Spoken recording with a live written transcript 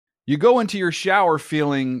You go into your shower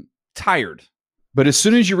feeling tired, but as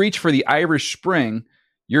soon as you reach for the Irish Spring,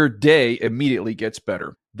 your day immediately gets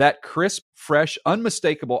better. That crisp, fresh,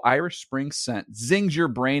 unmistakable Irish Spring scent zings your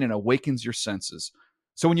brain and awakens your senses.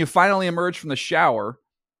 So when you finally emerge from the shower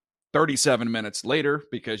 37 minutes later,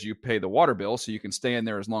 because you pay the water bill so you can stay in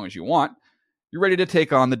there as long as you want, you're ready to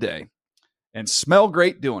take on the day and smell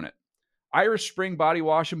great doing it. Irish Spring Body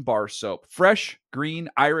Wash and Bar Soap. Fresh, green,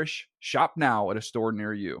 Irish. Shop now at a store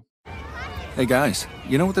near you. Hey guys,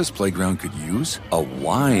 you know what this playground could use? A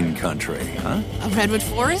wine country, huh? A redwood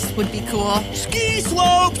forest would be cool. Ski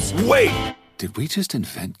slopes! Wait! Did we just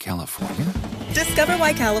invent California? Discover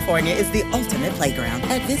why California is the ultimate playground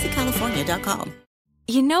at visitcalifornia.com.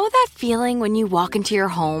 You know that feeling when you walk into your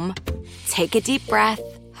home, take a deep breath,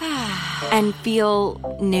 and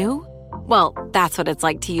feel new? Well, that's what it's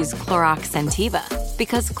like to use Clorox Scentiva.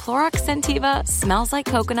 Because Clorox Scentiva smells like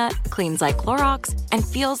coconut, cleans like Clorox, and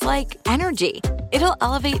feels like energy. It'll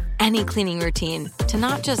elevate any cleaning routine to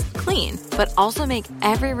not just clean, but also make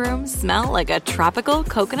every room smell like a tropical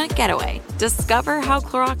coconut getaway. Discover how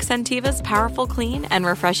Clorox Scentiva's powerful clean and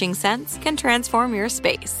refreshing scents can transform your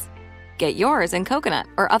space. Get yours in coconut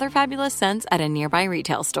or other fabulous scents at a nearby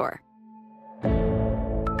retail store.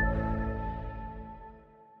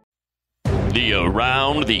 The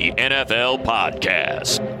Around the NFL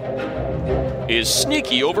podcast is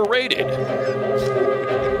sneaky overrated.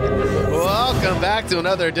 Welcome back to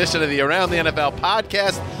another edition of the Around the NFL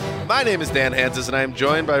podcast. My name is Dan Hansis, and I am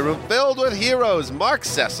joined by a room filled with heroes, Mark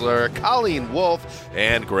Sessler, Colleen Wolfe,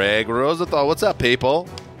 and Greg Rosenthal. What's up, people?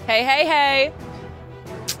 Hey, hey, hey.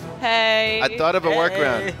 Hey. I thought of a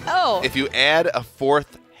workaround. Oh. If you add a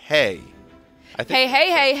fourth hey. I think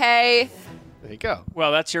Hey. There you go.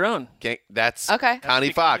 Well, that's your own. That's okay.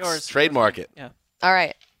 Connie Fox. Yours. Trademark it. Yeah. All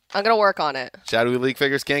right. I'm going to work on it. Shadowy League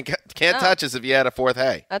figures can't touch us if you add a fourth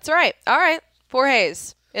hey. That's right. All right. 4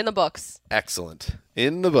 hays in the books. Excellent.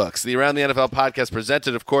 In the books. The Around the NFL podcast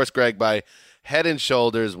presented, of course, Greg, by Head &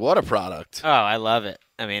 Shoulders. What a product. Oh, I love it.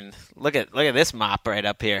 I mean, look at this mop right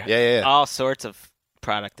up here. Yeah. All sorts of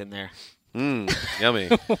product in there. Yummy.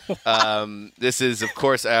 This is, of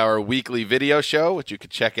course, our weekly video show, which you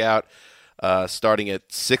can check out starting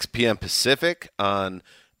at 6 p.m. Pacific on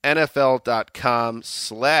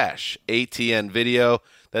NFL.com/ATN video.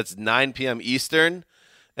 That's 9 p.m. Eastern.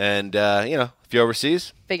 And, if you're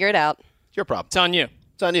overseas, figure it out. It's your problem. It's on you.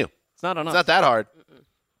 It's on you. It's not on us. It's not that hard.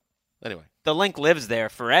 Anyway. The link lives there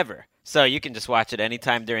forever. So you can just watch it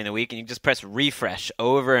anytime during the week, and you can just press refresh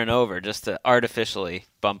over and over just to artificially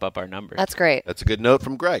bump up our numbers. That's great. That's a good note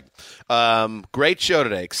from Greg. Great show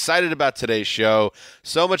today. Excited about today's show.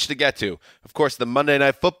 So much to get to. Of course, the Monday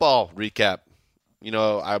Night Football recap. You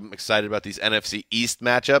know, I'm excited about these NFC East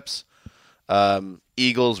matchups.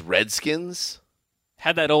 Eagles, Redskins.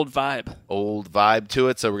 Had that old vibe. Old vibe to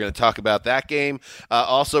it, so we're going to talk about that game.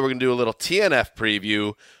 Also, we're going to do a little TNF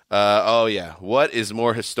preview. What is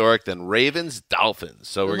more historic than Ravens-Dolphins?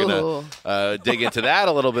 So we're going to dig into that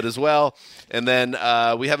a little bit as well. And then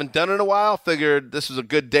we haven't done it in a while. Figured this was a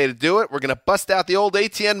good day to do it. We're going to bust out the old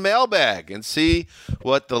ATN Mailbag and see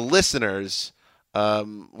what the listeners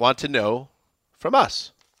want to know from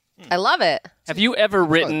us. I love it. Have you ever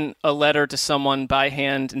written a letter to someone by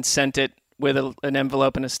hand and sent it with an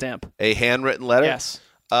envelope and a stamp? A handwritten letter? Yes.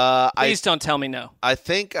 Please don't tell me no. I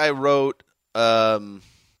think I wrote...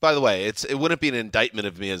 by the way, it wouldn't be an indictment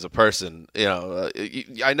of me as a person. You know,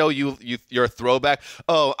 I know you're a throwback.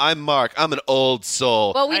 Oh, I'm Mark. I'm an old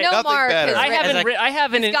soul. Well, we know Mark. Better. I haven't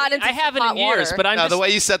in years, but the way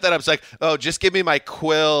you set that up, it's like, oh, just give me my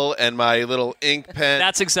quill and my little ink pen.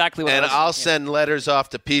 That's exactly what. And I'll send letters off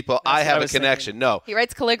to people. I have a connection. Thinking. No, he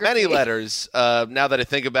writes calligraphy. Many letters. Now that I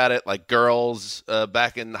think about it, like girls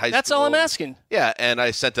back in high school. That's all I'm asking. Yeah, and I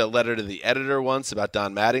sent a letter to the editor once about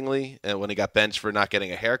Don Mattingly, and when he got benched for not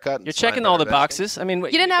getting a haircut. You're checking all the boxes. I mean, you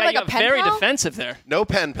didn't have like a pen very pal? defensive there. No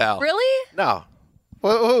pen pal. Really? No.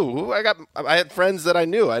 Who? I had friends that I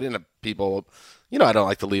knew. I didn't have people. You know, I don't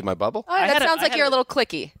like to leave my bubble. Oh, that sounds like you're a little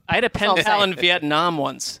cliquey. I had a pen pal in Vietnam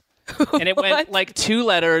once, and it went like 2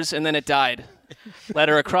 letters, and then it died.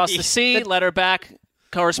 Letter across the sea, letter back,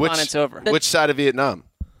 correspondence over. Which side of Vietnam?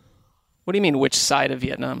 What do you mean, which side of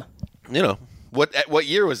Vietnam? You know. What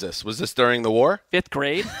year was this? Was this during the war? 5th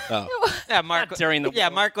grade. Oh. Yeah, Mark. Not during the war. Yeah,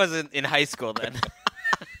 Mark was in high school then.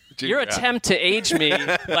 Your attempt to age me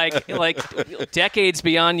like decades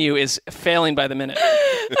beyond you is failing by the minute.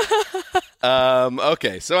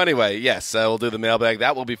 Okay, so anyway, yes, we'll do the mailbag.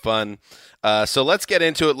 That will be fun. So let's get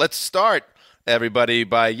into it. Let's start, everybody,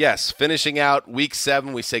 by, finishing out Week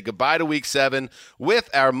 7. We say goodbye to Week 7 with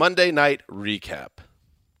our Monday night recap.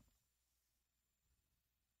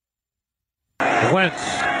 Wentz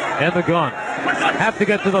in the gun. Have to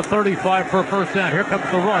get to the 35 for a first down. Here comes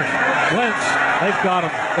the rush. Wentz, they've got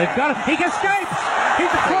him. He escapes.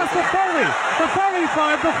 He's across the 30, the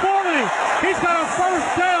 35, the 40. He's got a first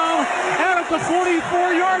down out at the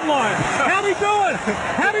 44-yard line. How'd he do it?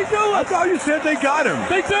 I thought you said they got him.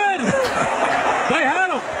 They did. They had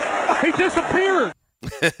him. He disappeared.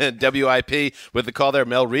 WIP with the call there,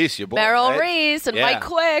 Mel Reese, your boy. Merrill right? Reese and Yeah. Mike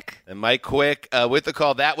Quick. And Mike Quick with the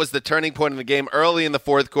call. That was the turning point in the game early in the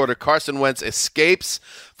fourth quarter. Carson Wentz escapes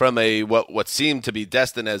from what seemed to be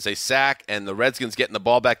destined as a sack, and the Redskins getting the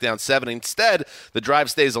ball back down 7. Instead, the drive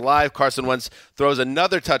stays alive. Carson Wentz throws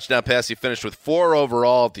another touchdown pass. He finished with 4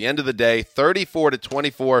 overall at the end of the day.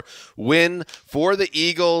 34-24 win for the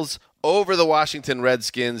Eagles over the Washington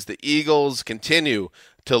Redskins. The Eagles continue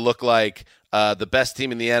to look like the best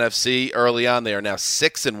team in the NFC early on. They are now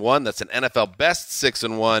 6-1. That's an NFL best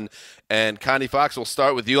 6-1. And Connie Fox, we'll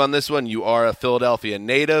start with you on this one. You are a Philadelphia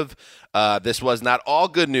native. This was not all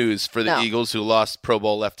good news for the Eagles, who lost Pro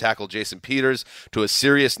Bowl left tackle Jason Peters to a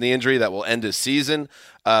serious knee injury that will end his season.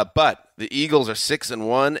 But the Eagles are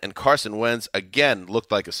 6-1, and Carson Wentz again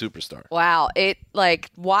looked like a superstar. Wow.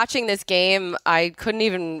 Watching this game, I couldn't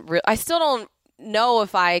even I still don't know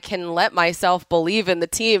if I can let myself believe in the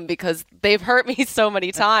team because they've hurt me so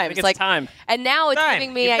many times. It's time. And now it's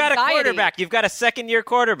giving me anxiety. You've got a quarterback. You've got a second-year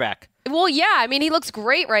quarterback. Well, yeah. I mean, he looks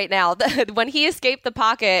great right now. When he escaped the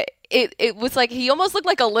pocket, it was like he almost looked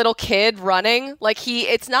like a little kid running.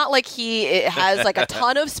 It's not like he has like a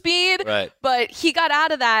ton of speed, right? But he got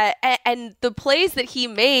out of that, and the plays that he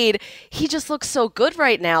made, he just looks so good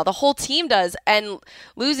right now. The whole team does, and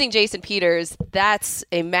losing Jason Peters, that's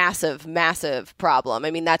a massive, massive problem.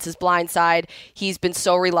 I mean, that's his blind side. He's been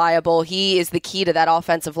so reliable. He is the key to that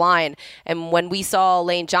offensive line. And when we saw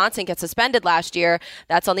Lane Johnson get suspended last year,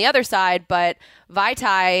 that's on the other side, but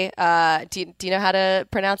Vaitai, do you know how to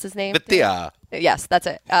pronounce his name? Vitia. Yes, that's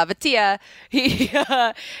it. Vitia.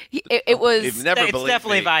 It was. It's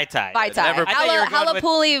definitely Vaitai. Vaitai.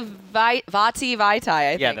 Halapuli Vati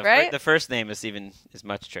Vaitai, I think, right? The first name is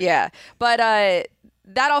much trickier. Yeah, but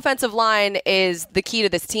that offensive line is the key to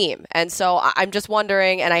this team. And so I'm just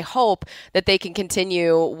wondering, and I hope that they can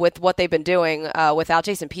continue with what they've been doing without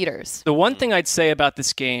Jason Peters. The one thing I'd say about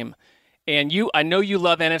this game, and I know you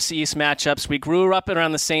love NFC East matchups. We grew up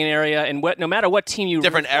around the same area, and no matter what team you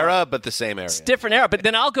different era, but the same area. It's different era, but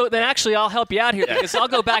then I'll help you out here because I'll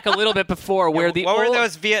go back a little bit before where what were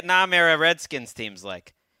those Vietnam era Redskins teams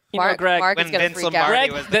like? Greg, Mark is going to freak out.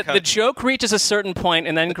 Greg, was the joke reaches a certain point,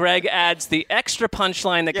 and then Greg adds the extra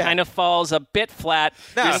punchline that kind of falls a bit flat.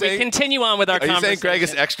 We continue on with our conversation. Are you saying Greg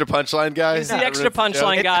is extra punchline guy? He's the extra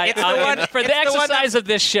punchline guy for the exercise of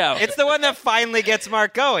this show. It's the one that finally gets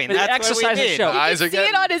Mark going. For the exercise of the show. You can see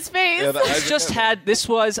it on his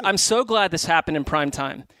face. I'm so glad this happened in prime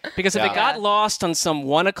time. Because if it got lost on some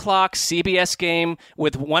 1 o'clock CBS game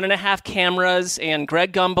with 1.5 cameras and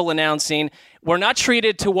Greg Gumbel announcing, we're not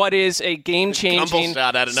treated to what is a game-changing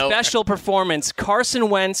special performance.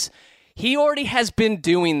 Carson Wentz, he already has been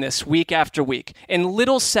doing this week after week in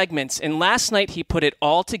little segments. And last night he put it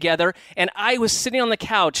all together. And I was sitting on the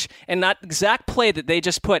couch, and that exact play that they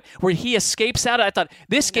just put where he escapes out, I thought,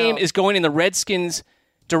 this game is going in the Redskins'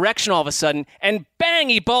 direction all of a sudden. And bang,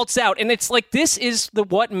 he bolts out. And it's like this is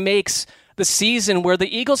what makes the season where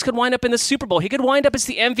the Eagles could wind up in the Super Bowl. He could wind up as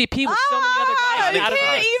the MVP with so many other guys.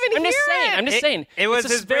 I'm just saying. It was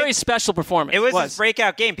his very special performance. It was his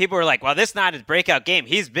breakout game. People were like, well, this is not his breakout game.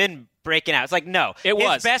 He's been breaking out. It's like, no.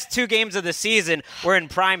 His best 2 games of the season were in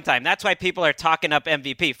prime time. That's why people are talking up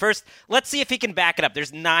MVP. First, let's see if he can back it up.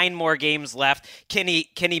 There's 9 more games left. Can he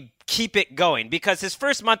keep it going? Because his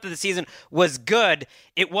first month of the season was good.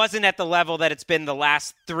 It wasn't at the level that it's been the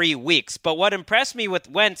last 3 weeks. But what impressed me with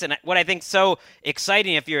Wentz, and what I think so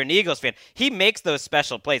exciting if you're an Eagles fan, he makes those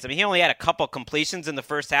special plays. I mean, he only had a couple completions in the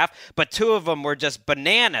first half, but 2 of them were just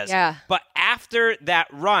bananas. Yeah. But after that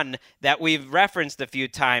run that we've referenced a few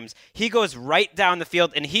times, he goes right down the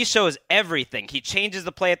field and he shows everything. He changes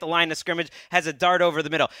the play at the line of scrimmage, has a dart over the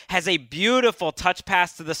middle, has a beautiful touch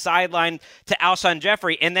pass to the sideline to Alshon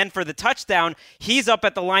Jeffrey, and then for the touchdown, he's up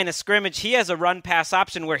at the line of scrimmage. He has a run pass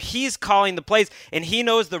option where he's calling the plays, and he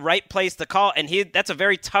knows the right place to call, and that's a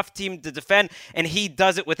very tough team to defend, and he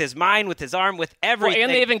does it with his mind, with his arm, with everything. Well,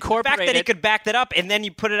 and they've incorporated the fact that he could back that up, and then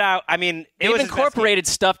you put it out. I mean, they've incorporated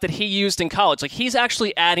stuff that he used in college. Like, he's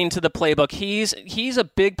actually adding to the playbook. He's a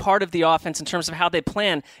big part of the offense in terms of how they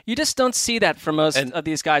plan. You just don't see that for most of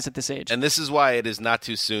these guys at this age. And this is why it is not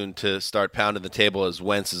too soon to start pounding the table as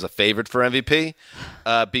Wentz is a favorite for MVP,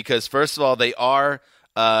 because first of all, they are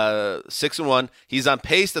 6-1. He's on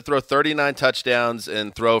pace to throw 39 touchdowns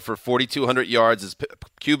and throw for 4,200 yards. His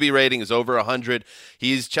QB rating is over 100.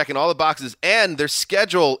 He's checking all the boxes, and their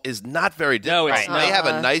schedule is not very difficult. No, it's not. They have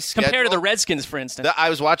a nice schedule. Compared to the Redskins, for instance. I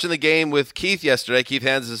was watching the game with Keith yesterday. Keith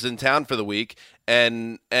Hans is in town for the week,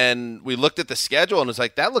 and we looked at the schedule, and it was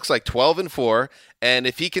like, that looks like 12-4. And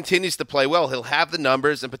if he continues to play well, he'll have the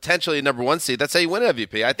numbers and potentially a number 1 seed. That's how you win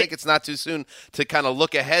MVP. I think it's not too soon to kind of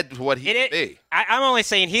look ahead to what he can be. I'm only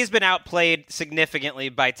saying he's been outplayed significantly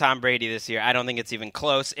by Tom Brady this year. I don't think it's even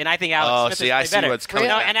close. And I think Alex Smith is better. What's coming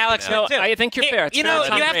and Alex Smith, too. I think you're fair. You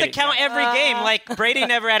have to count every game. Like, Brady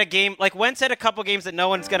never had a game. Like, Wentz had a couple games that no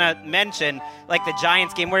one's going to mention, like the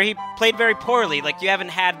Giants game, where he played very poorly. Like, you haven't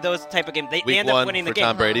had those type of games. They end up winning the game.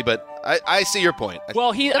 Tom Brady, but I see your point.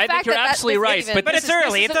 Well, I think you're absolutely right. But it's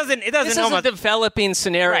early. It doesn't. This is a developing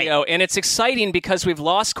scenario, and it's exciting because we've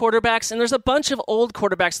lost quarterbacks, and there's a bunch of old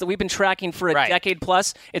quarterbacks that we've been tracking for a decade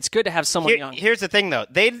plus. It's good to have someone young. Here's the thing, though.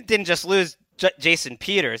 They didn't just lose Jason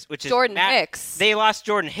Peters, which is Jordan Hicks. They lost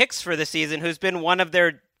Jordan Hicks for the season, who's been one of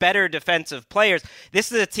their better defensive players.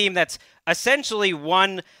 This is a team that's essentially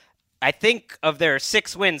won, I think, of their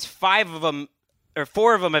 6 wins, 5 of them or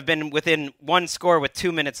 4 of them have been within 1 score with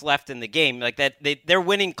 2 minutes left in the game. Like that, they're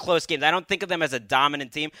winning close games. I don't think of them as a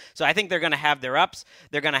dominant team. So I think they're going to have their ups.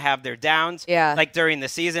 They're going to have their downs. Yeah. Like during the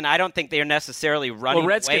season, I don't think they're necessarily running. Well,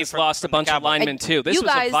 Redskins lost a bunch of linemen too. This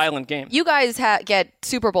was a violent game. You guys get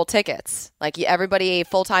Super Bowl tickets. Like everybody,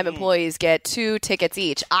 full-time employees get 2 tickets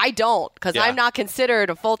each. I don't, because I'm not considered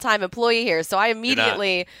a full-time employee here. So I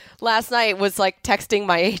immediately last night was like texting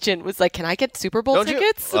my agent. Was like, "Can I get Super Bowl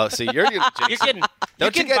tickets?" Oh, see, you're kidding. You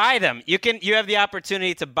can buy them. You have the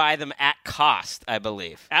opportunity to buy them at cost, I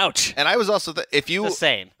believe. Ouch. And I was also if you the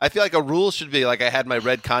same. I feel like a rule should be like I had my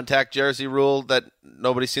red contact jersey rule that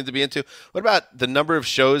nobody seemed to be into. What about the number of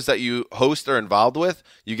shows that you host or involved with?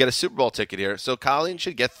 You get a Super Bowl ticket here. So Colleen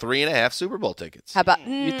should get 3.5 Super Bowl tickets. How about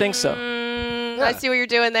you think so? I see what you're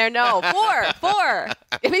doing there. No, 4.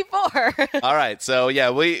 Give me 4. All right. So, yeah,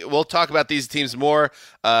 we'll talk about these teams more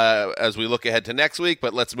as we look ahead to next week,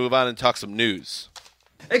 but let's move on and talk some news.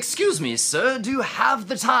 Excuse me, sir, do you have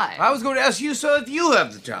the time? I was going to ask you, sir, if you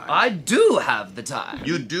have the time. I do have the time.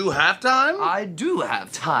 You do have time? I do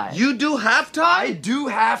have time. You do have time? I do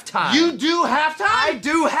have time. You do have time? I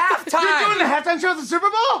do have time. You're doing the halftime show at the Super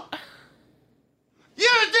Bowl? You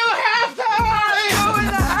do have time! I'm doing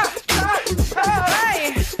the halftime show!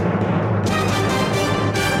 Hey!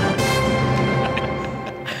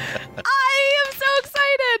 I am so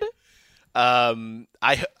excited!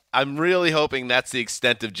 I'm really hoping that's the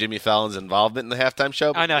extent of Jimmy Fallon's involvement in the halftime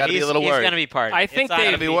show. I know, he's going to be part. I think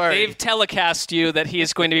they've telecast you that he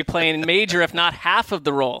is going to be playing major, if not half of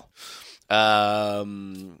the role. All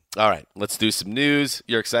right, let's do some news.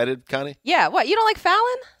 You're excited, Connie? Yeah, what? You don't like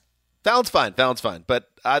Fallon? Fallon's fine. But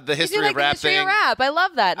the history of rap thing. I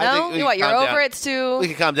love that. No? You're over it too? We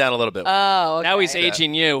can calm down a little bit. Oh, okay. Now he's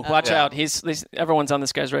aging you. Watch out. Everyone's on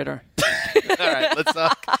this guy's radar. All right, let's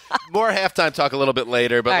more halftime talk a little bit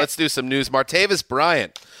later, but let's do some news. Martavis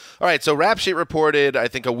Bryant. All right, so Rap Sheet reported, I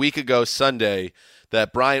think a week ago Sunday,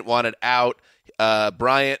 that Bryant wanted out.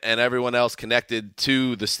 Bryant and everyone else connected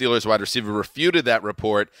to the Steelers wide receiver refuted that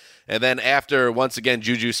report. And then after, once again,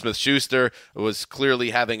 Juju Smith-Schuster was clearly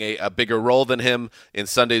having a bigger role than him in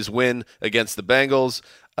Sunday's win against the Bengals.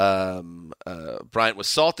 Bryant was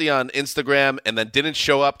salty on Instagram and then didn't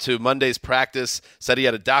show up to Monday's practice, said he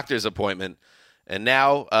had a doctor's appointment. And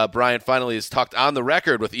now Bryant finally has talked on the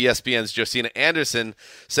record with ESPN's Josina Anderson,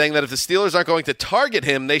 saying that if the Steelers aren't going to target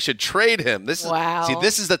him, they should trade him. This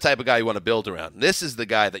is the type of guy you want to build around. This is the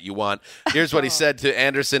guy that you want. Here's what he said to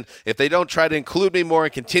Anderson. If they don't try to include me more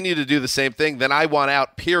and continue to do the same thing, then I want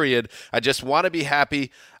out, period. I just want to be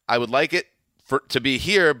happy. I would like it to be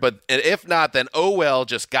here, but if not, then oh well,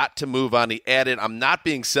 just got to move on. He added, I'm not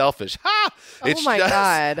being selfish.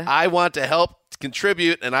 God. I want to help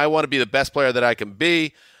contribute, and I want to be the best player that I can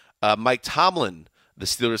be. Mike Tomlin, the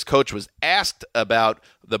Steelers coach, was asked about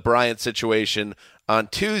the Bryant situation on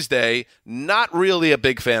Tuesday. Not really a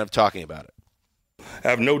big fan of talking about it. I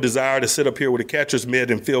have no desire to sit up here with a catcher's mitt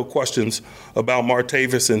and field questions about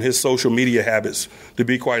Martavis and his social media habits, to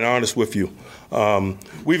be quite honest with you.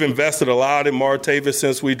 We've invested a lot in Martavis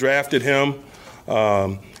since we drafted him.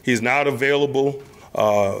 He's not available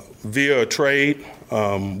via a trade.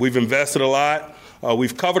 We've invested a lot.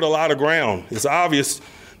 We've covered a lot of ground. It's obvious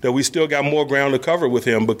that we still got more ground to cover with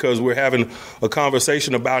him because we're having a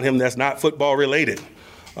conversation about him that's not football related.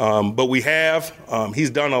 But we have.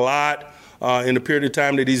 He's done a lot in the period of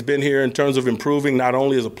time that he's been here in terms of improving not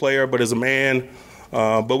only as a player but as a man.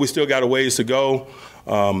 But we still got a ways to go.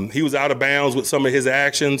 He was out of bounds with some of his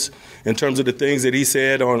actions in terms of the things that he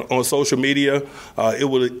said on social media.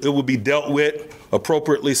 It would be dealt with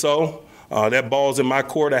appropriately so. That ball's in my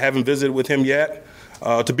court. I haven't visited with him yet.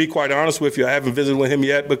 To be quite honest with you, I haven't visited with him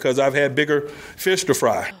yet because I've had bigger fish to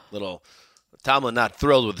fry. Little Tomlin not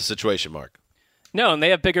thrilled with the situation, Mark. No, and they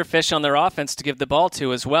have bigger fish on their offense to give the ball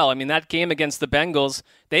to as well. I mean, that game against the Bengals,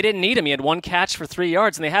 they didn't need him. He had 1 catch for 3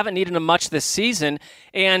 yards, and they haven't needed him much this season.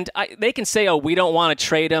 And they can say, we don't want to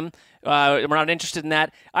trade him. We're not interested in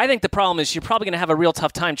that. I think the problem is you're probably going to have a real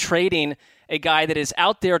tough time trading a guy that is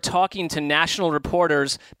out there talking to national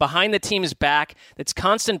reporters behind the team's back, that's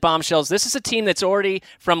constant bombshells. This is a team that's already,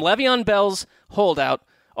 from Le'Veon Bell's holdout,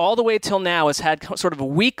 all the way till now has had sort of a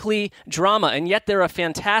weekly drama, and yet they're a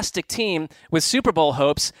fantastic team with Super Bowl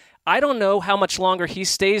hopes. I don't know how much longer he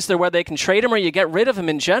stays there where they can trade him or you get rid of him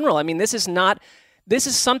in general. I mean, this is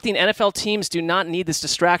something NFL teams do not need this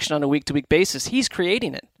distraction on a week-to-week basis. He's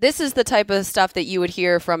creating it. This is the type of stuff that you would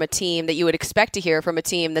hear from a team, that you would expect to hear from a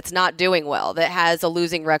team that's not doing well, that has a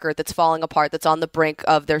losing record, that's falling apart, that's on the brink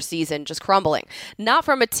of their season just crumbling. Not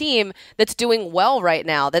from a team that's doing well right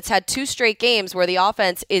now, that's had 2 straight games where the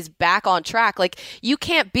offense is back on track. Like, you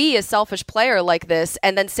can't be a selfish player like this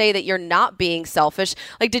and then say that you're not being selfish.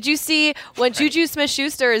 Like, did you see when Juju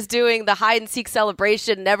Smith-Schuster is doing the hide-and-seek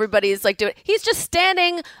celebration and everybody's like doing, he's just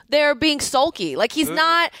standing there being sulky. Like, he's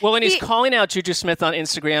not. Well, and he's calling out Juju Smith on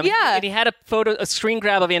Instagram. Yeah. And he had a screen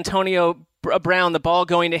grab of Antonio Brown, the ball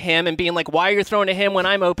going to him and being like, why are you throwing to him when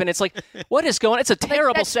I'm open? It's like, what is going on? It's a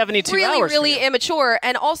terrible 72 hours. Really immature.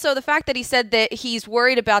 And also the fact that he said that he's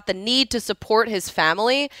worried about the need to support his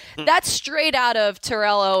family, that's straight out of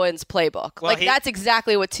Terrell Owens' playbook. Well, that's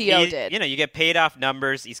exactly what T.O. did. You know, you get paid off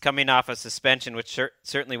numbers. He's coming off a suspension, which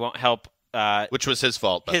certainly won't help. Which was his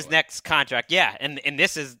fault, by his the way. Next contract. Yeah, and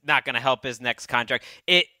this is not going to help his next contract.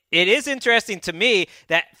 It is interesting to me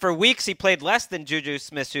that for weeks he played less than Juju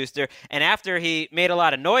Smith-Schuster, and after he made a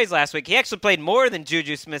lot of noise last week, he actually played more than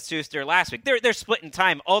Juju Smith-Schuster last week. They're splitting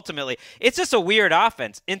time ultimately. It's just a weird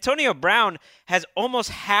offense. Antonio Brown has almost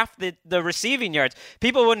half the receiving yards.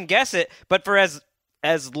 People wouldn't guess it, but for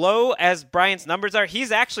as low as Bryant's numbers are,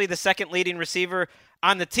 he's actually the second leading receiver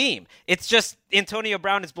on the team. It's just Antonio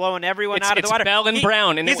Brown is blowing everyone out of the water. It's Bell and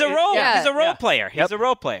Brown. And he's a role player. He's a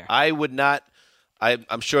role player. I would not.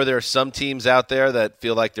 I'm sure there are some teams out there that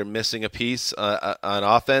feel like they're missing a piece on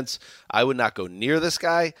offense. I would not go near this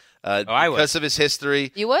guy because of his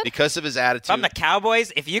history. You would? Because of his attitude. From the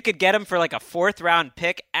Cowboys, if you could get him for like a 4th-round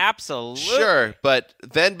pick, absolutely. Sure, but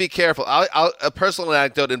then be careful. A personal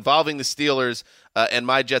anecdote involving the Steelers and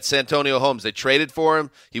my Jets, Santonio Holmes. They traded for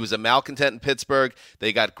him. He was a malcontent in Pittsburgh.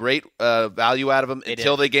 They got great value out of him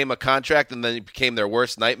until they gave him a contract, and then he became their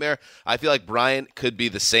worst nightmare. I feel like Bryant could be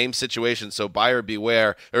the same situation, so buyer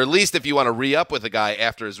beware, or at least if you want to re-up with a guy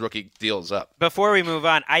after his rookie deal is up. Before we move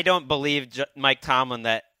on, I don't believe Mike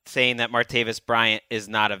Tomlin saying that Martavis Bryant is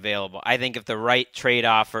not available. I think if the right trade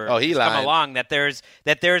offer has come along, that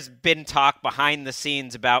there's been talk behind the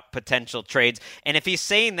scenes about potential trades. And if he's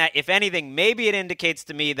saying that, if anything, maybe it indicates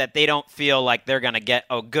to me that they don't feel like they're going to get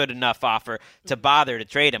a good enough offer to bother to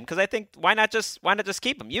trade him. Because I think why not just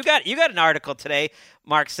keep him? You got an article today,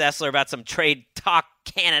 Mark Sessler, about some trade talk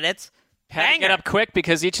candidates. Had to get up quick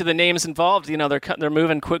because each of the names involved, they're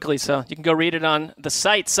moving quickly. So you can go read it on the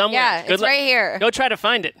site somewhere. Yeah, it's right here. Go try to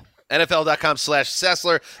find it.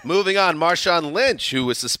 NFL.com/Sessler. Moving on, Marshawn Lynch, who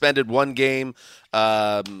was suspended 1 game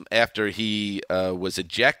after he was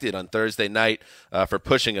ejected on Thursday night for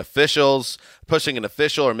pushing an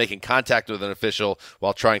official or making contact with an official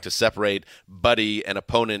while trying to separate buddy and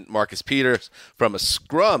opponent Marcus Peters from a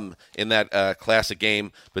scrum in that classic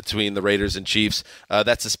game between the Raiders and Chiefs.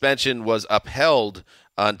 That suspension was upheld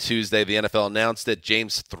on Tuesday. The NFL announced that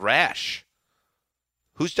James Thrash,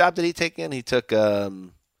 whose job did he take in? He took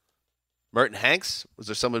Merton Hanks? Was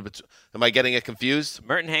there someone? Am I getting it confused?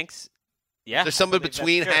 Merton Hanks. Yeah. There's someone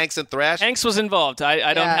between Hanks and Thrash? Hanks was involved.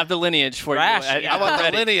 I don't have the lineage for Thrash, you. I want the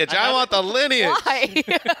lineage. I want the lineage. Why?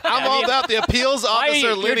 I'm all about the appeals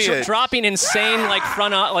officer lineage. You're dropping insane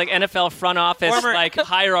NFL front office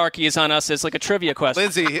hierarchies on us as like a trivia question.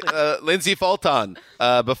 Lindsay Fulton.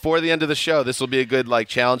 Before the end of the show, this will be a good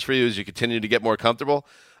challenge for you as you continue to get more comfortable.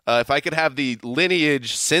 If I could have the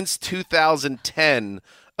lineage since 2010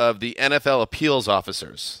 of the NFL appeals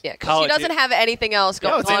officers. Yeah, because she doesn't have anything else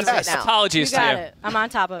going on right now. Apologies to you. It. I'm on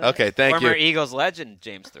top of it. Okay, thank you. Former Eagles legend,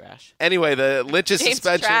 James Thrash. Anyway, the Lynch's James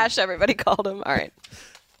suspension. Trash, everybody called him. All right.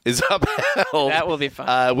 is upheld. That will be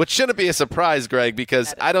fun. Which shouldn't be a surprise, Greg,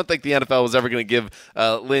 because I don't think the NFL was ever going to give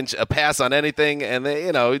Lynch a pass on anything, and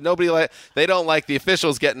they don't like the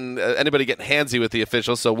officials anybody getting handsy with the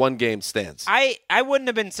officials. So one game stands. I wouldn't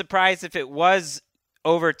have been surprised if it was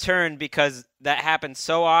overturned because that happens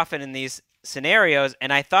so often in these scenarios,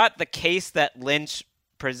 and I thought the case that Lynch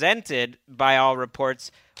presented, by all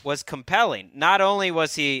reports, was compelling. Not only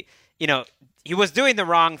was he was doing the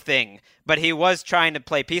wrong thing, but he was trying to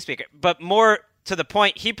play peacemaker. But more to the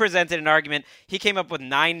point, he presented an argument. He came up with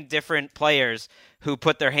 9 different players who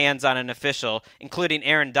put their hands on an official, including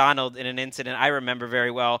Aaron Donald in an incident I remember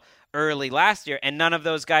very well early last year, and none of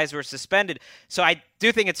those guys were suspended. So I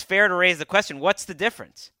do think it's fair to raise the question, what's the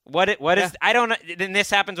difference? What is I don't know, and this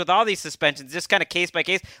happens with all these suspensions, just kind of case by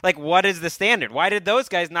case. Like, what is the standard? Why did those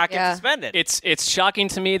guys not get suspended? It's shocking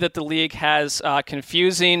to me that the league has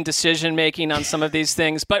confusing decision-making on some of these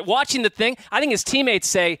things. But watching the thing, I think his teammates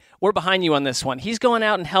say, we're behind you on this one. He's going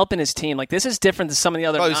out and helping his team. Like, this is different than some of the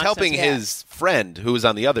other nonsense. He was helping his friend who was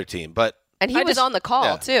on the other team. And he was on the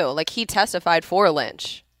call, too. Like, he testified for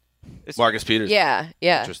Lynch. Marcus Peters. Yeah.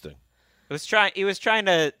 Interesting. He was trying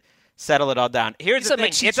to settle it all down. He's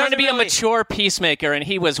trying to be a mature peacemaker, and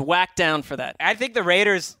he was whacked down for that. I think the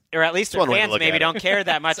Raiders, or at least their fans, maybe don't care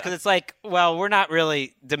that much because it's like, well, we're not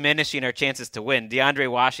really diminishing our chances to win. DeAndre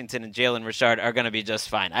Washington and Jalen Richard are going to be just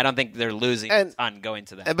fine. I don't think they're losing on going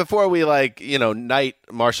to them. And before we knight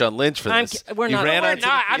Marshawn Lynch for this, we're not. I'm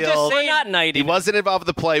just saying, we're not knighting. He wasn't involved in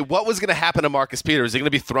the play. What was going to happen to Marcus Peters? Is he going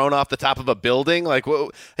to be thrown off the top of a building? Like,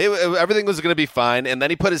 everything was going to be fine, and then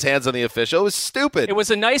he put his hands on the official. It was stupid. It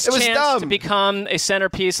was a nice chance to become a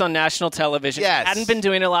centerpiece on national television. Yes. Hadn't been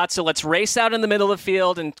doing a lot, so let's race out in the middle of the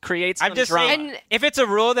field and create some drama. Saying, if it's a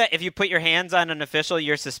rule that if you put your hands on an official,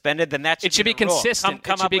 you're suspended, then that should be consistent.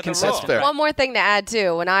 Come up with consistent. A rule. One more thing to add,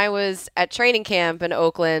 too. When I was at training camp in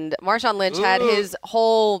Oakland, Marshawn Lynch had his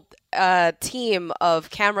whole team of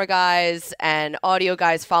camera guys and audio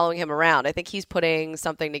guys following him around. I think he's putting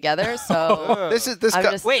something together. So I'm just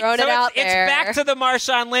throwing it out there. It's back to the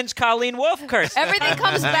Marshawn Lynch, Colleen Wolfe curse. Everything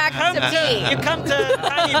comes back to me. You come to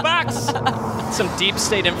Tiny Box. Some deep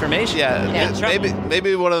state information.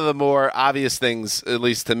 Maybe one of the more obvious things, at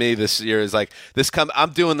least to me this year, is like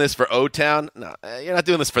I'm doing this for O-Town. No, you're not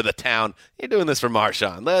doing this for the town. You're doing this for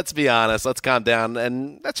Marshawn. Let's be honest. Let's calm down.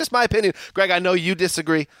 And that's just my opinion. Greg, I know you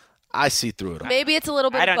disagree. I see through it all. Maybe it's a little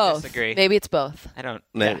bit of both. I don't disagree. Maybe it's both. I don't.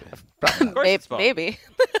 Maybe. Of course it's both. Maybe.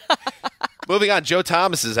 Moving on, Joe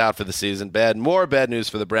Thomas is out for the season. More bad news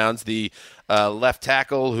for the Browns. The left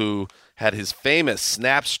tackle who had his famous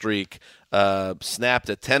snap streak snapped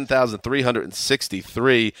at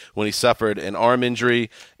 10,363 when he suffered an arm injury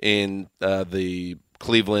in the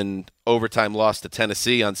Cleveland overtime loss to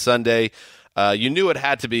Tennessee on Sunday. You knew it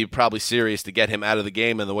had to be probably serious to get him out of the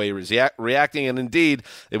game and the way he was reacting. And indeed,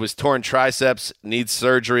 it was torn triceps, needs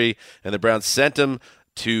surgery, and the Browns sent him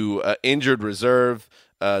to injured reserve.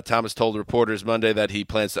 Thomas told reporters Monday that he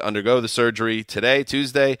plans to undergo the surgery today,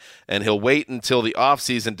 Tuesday, and he'll wait until the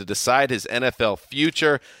offseason to decide his NFL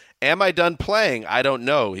future. Am I done playing? I don't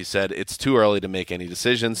know, he said. It's too early to make any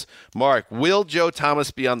decisions. Mark, will Joe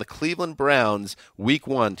Thomas be on the Cleveland Browns Week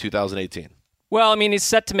 1, 2018? Well, I mean, he's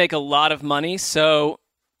set to make a lot of money, so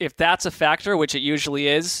if that's a factor, which it usually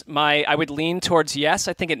is, I would lean towards yes.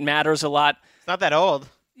 I think it matters a lot. He's not that old.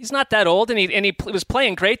 He's not that old, and he was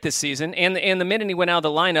playing great this season, and the minute he went out of the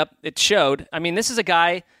lineup, it showed. I mean, this is a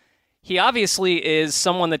guy, he obviously is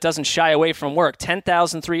someone that doesn't shy away from work.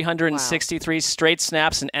 10,363 straight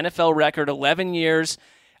snaps, an NFL record, 11 years.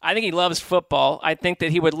 I think he loves football. I think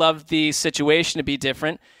that he would love the situation to be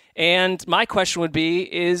different. And my question would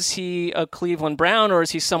be, is he a Cleveland Brown or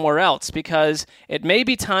is he somewhere else? Because it may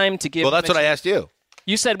be time to give... Well, that's what I asked you.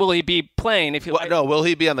 You said, will he be playing? No, will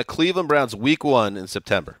he be on the Cleveland Browns Week 1 in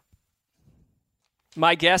September?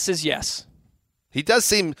 My guess is yes. He does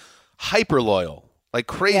seem hyper loyal, like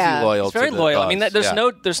crazy loyal. He's very loyal. I mean,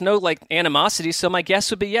 there's no like animosity, so my guess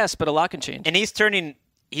would be yes, but a lot can change. And he's turning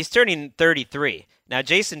 33. Now,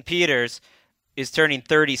 Jason Peters is turning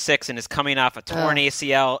 36 and is coming off a torn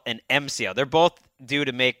ACL and MCL. They're both due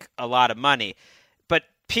to make a lot of money. But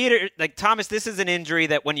Thomas, this is an injury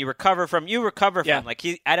that when you recover from. Like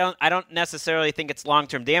I don't necessarily think it's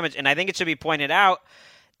long-term damage, and I think it should be pointed out,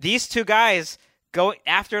 these two guys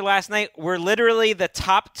after last night were literally the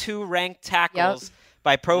top 2 ranked tackles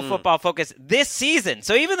by Pro Football Focus this season.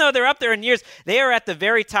 So even though they're up there in years, they are at the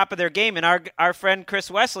very top of their game. And our friend Chris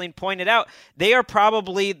Wessling pointed out they are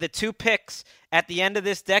probably the 2 picks at the end of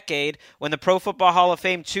this decade when the Pro Football Hall of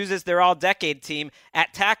Fame chooses their all-decade team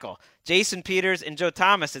at tackle. Jason Peters and Joe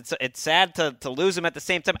Thomas, it's sad to lose them at the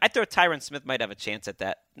same time. I thought Tyron Smith might have a chance at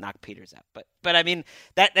that, knock Peters out. But I mean,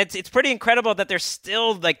 it's pretty incredible that they're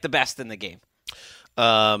still like the best in the game.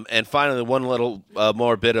 And finally, one little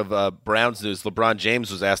more bit of Browns news. LeBron James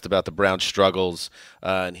was asked about the Browns' struggles,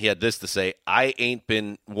 and he had this to say: "I ain't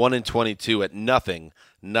been 1-22 at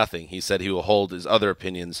nothing. He said he will hold his other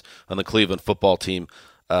opinions on the Cleveland football team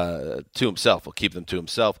to himself. Will keep them to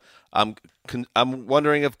himself. I'm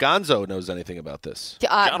wondering if Gonzo knows anything about this.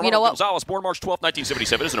 John Gonzalez, born March 12,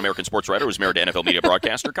 1977, is an American sports writer who's married to NFL media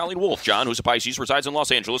broadcaster Colleen Wolfe. John, who's a Pisces, resides in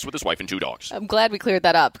Los Angeles with his wife and 2 dogs. I'm glad we cleared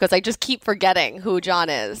that up because I just keep forgetting who John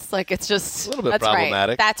is. Like, it's just a little bit that's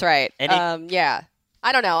problematic. Right. That's right. Yeah.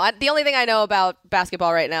 I don't know. The only thing I know about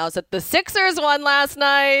basketball right now is that the Sixers won last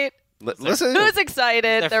night. Listen, who's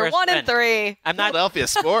excited? They're 1-3. I'm not Philadelphia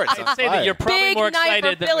sports. I'd say that you're probably Big more night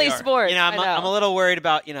excited for than Philly we are. sports. I'm a little worried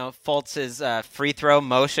about Fultz's free throw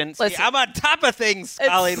motion. Listen, I'm on top of things,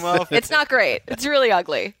 Colleen Wolfe. It's not great. It's really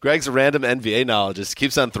ugly. Greg's random NBA knowledge just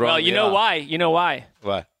keeps on throwing. Well, you know why? You know why?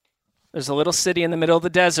 Why? There's a little city in the middle of the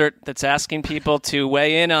desert that's asking people to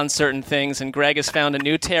weigh in on certain things, and Greg has found a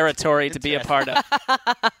new territory to be a part of.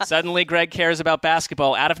 Suddenly, Greg cares about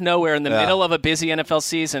basketball out of nowhere in the middle of a busy NFL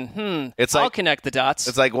season. I'll connect the dots.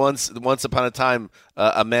 It's like once upon a time,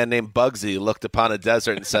 a man named Bugsy looked upon a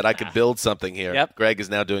desert and said, "I could build something here." Yep. Greg is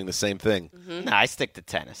now doing the same thing. Mm-hmm. No, I stick to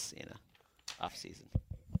tennis. Off season.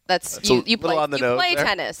 That's you play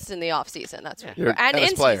tennis in the off season. That's right. And in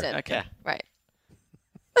season. Okay. Yeah. Right.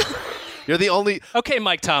 You're the only. Okay,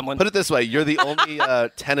 Mike Tomlin. Put it this way: you're the only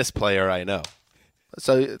tennis player I know,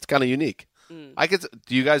 so it's kind of unique. Do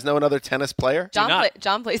you guys know another tennis player?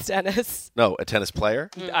 John plays tennis. No, a tennis player.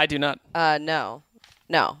 I do not. No,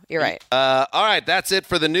 you're right. All right, that's it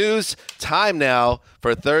for the news. Time now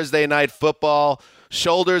for Thursday Night Football.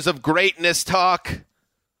 Shoulders of Greatness talk.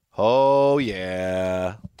 Oh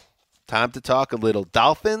yeah, time to talk a little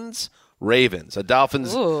Dolphins. Ravens, a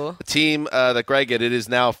Dolphins team that Greg it is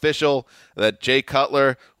now official that Jay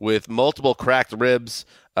Cutler with multiple cracked ribs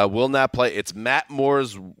will not play. It's Matt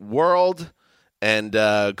Moore's world, and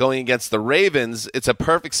going against the Ravens, it's a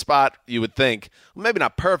perfect spot, you would think. Well, maybe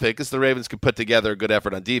not perfect because the Ravens could put together a good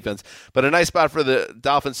effort on defense, but a nice spot for the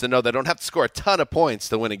Dolphins to know they don't have to score a ton of points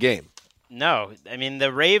to win a game. No, I mean,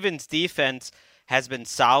 the Ravens defense has been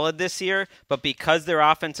solid this year, but because their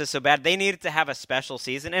offense is so bad, they needed to have a special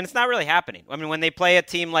season, and it's not really happening. I mean, when they play a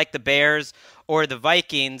team like the Bears or the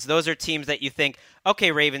Vikings, those are teams that you think,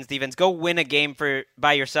 okay, Ravens defense, go win a game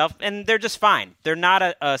by yourself, and they're just fine. They're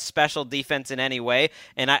not a special defense in any way,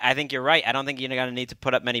 and I think you're right. I don't think you're going to need to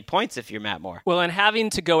put up many points if you're Matt Moore. Well, and having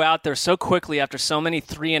to go out there so quickly after so many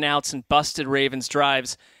 3-and-outs and busted Ravens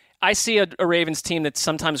drives, I see a Ravens team that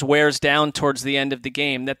sometimes wears down towards the end of the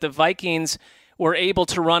game, that the Vikings were able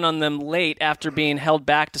to run on them late after being held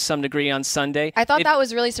back to some degree on Sunday. I thought that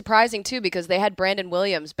was really surprising too because they had Brandon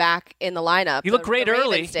Williams back in the lineup. He looked great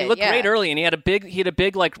early. Great early, and he had a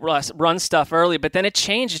big like run stuff early. But then it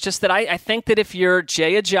changed. It's just that I think that if you're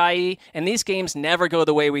Jay Ajayi, and these games never go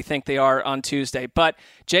the way we think they are on Tuesday, but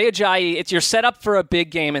Jay Ajayi, you're set up for a big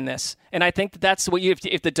game in this. And I think that's what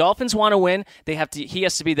if the Dolphins want to win, he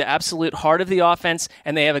has to be the absolute heart of the offense,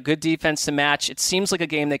 and they have a good defense to match. It seems like a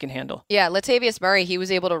game they can handle. Yeah, Latavius Murray, he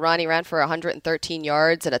was able to run. He ran for 113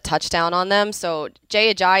 yards and a touchdown on them. So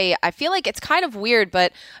Jay Ajayi, I feel like it's kind of weird,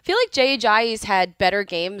 but I feel like Jay Ajayi's had better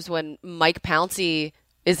games when Mike Pouncey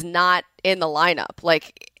is not in the lineup.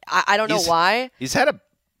 Like, I don't know why. He's had a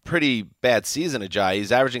pretty bad season, Ajayi.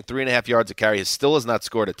 He's averaging 3.5 yards a carry. He still has not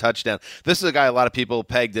scored a touchdown. This is a guy a lot of people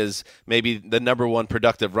pegged as maybe the number one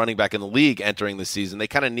productive running back in the league entering the season. They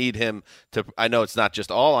kind of need him to, I know it's not just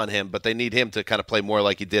all on him, but they need him to kind of play more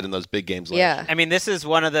like he did in those big games. Yeah. I mean, this is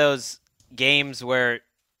one of those games where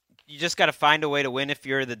you just got to find a way to win if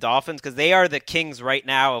you're the Dolphins, because they are the kings right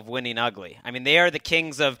now of winning ugly. I mean, they are the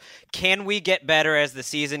kings of, can we get better as the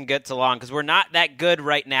season gets along? Because we're not that good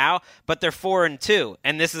right now, but they're 4-2.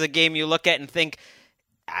 And this is a game you look at and think,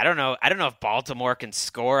 I don't know if Baltimore can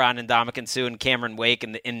score on Ndamukong Suh and Cameron Wake,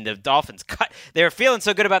 and the Dolphins cut. They're feeling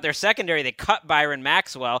so good about their secondary, they cut Byron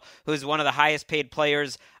Maxwell, who's one of the highest paid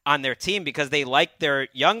players on their team, because they like their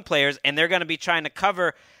young players, and they're going to be trying to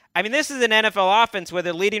cover. I mean, this is an NFL offense where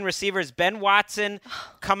the leading receivers, Ben Watson,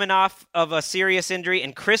 coming off of a serious injury,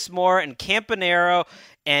 and Chris Moore and Campanaro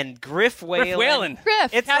and Griff Whalen.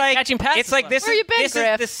 Griff. It's like catching passes. It's like this. Where you been, this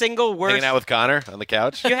Griff? is the single worst. Hanging out with Connor on the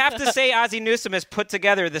couch. You have to say Ozzie Newsome has put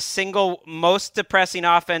together the single most depressing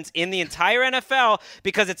offense in the entire NFL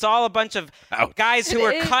because it's all a bunch of guys who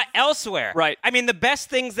are cut elsewhere. Right. I mean, the best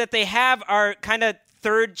things that they have are kind of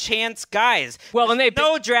third chance guys. Well, and they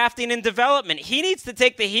no drafting and development. He needs to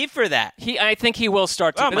take the heat for that. I think he will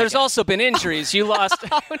start to. But there's also been injuries. You lost.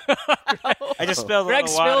 I just spilled Greg a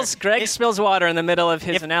little water. Greg spills water in the middle of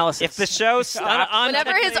his analysis. If the show stops,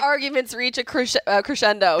 Whenever his arguments reach a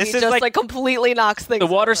crescendo, This he is just like- completely knocks things the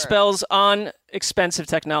water over. spills on expensive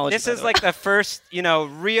technology. this is like the first,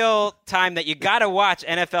 real time that you got to watch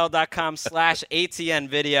NFL.com/ATN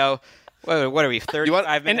video. What are we,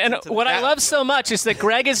 35 minutes And into the what I show? love so much is that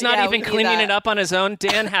Greg is not Yeah, even we do cleaning that. it up on his own.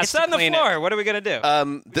 Dan has It's to on the clean floor. it. What are we going to do?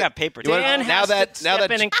 We got paper. Dan has to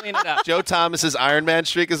step in and clean it up. Joe Thomas's Iron Man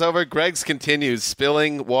streak is over, Greg's continues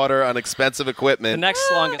spilling water on expensive equipment The next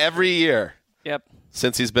longest. every year Yep.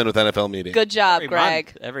 since he's been with NFL Media. Good job,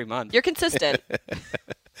 Greg. Every month. You're consistent.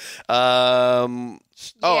 I have a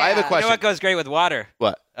Yeah. question. You know what goes great with water?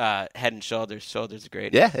 What? Head and shoulders. Shoulders are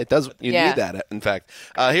great. Yeah, it does. You Yeah. need that, in fact.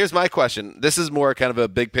 Here's my question. This is more kind of a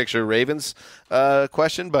big picture Ravens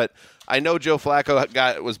question, but I know Joe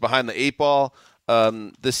Flacco was behind the 8 ball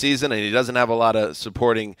this season, and he doesn't have a lot of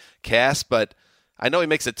supporting cast, but I know he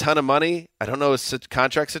makes a ton of money. I don't know his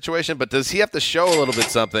contract situation, but does he have to show a little bit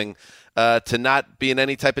something to not be in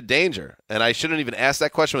any type of danger? And I shouldn't even ask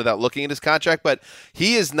that question without looking at his contract, but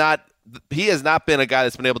he has not been a guy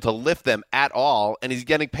that's been able to lift them at all, and he's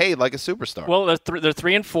getting paid like a superstar. Well, they're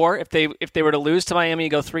 3-4. If they were to lose to Miami, you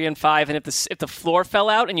go 3-5. And if the floor fell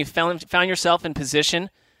out and you found yourself in position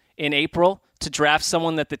in April to draft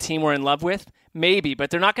someone that the team were in love with, maybe. But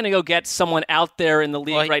they're not going to go get someone out there in the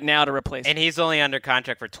league right now to replace him. And he's only under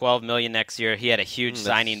contract for $12 million next year. He had a huge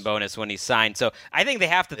signing bonus when he signed. So I think they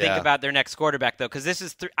have to think about their next quarterback, though, because this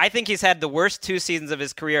is I think he's had the worst 2 seasons of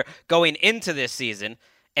his career going into this season.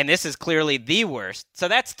 And this is clearly the worst. So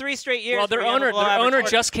that's 3 straight years. Well, their owner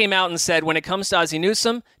just came out and said when it comes to Ozzie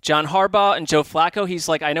Newsome, John Harbaugh, and Joe Flacco, he's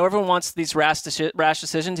like, I know everyone wants these rash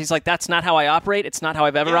decisions. He's like, that's not how I operate. It's not how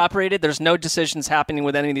I've ever operated. There's no decisions happening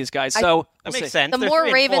with any of these guys. So that makes sense. The They're more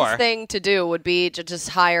 3-4. Ravens thing to do would be to just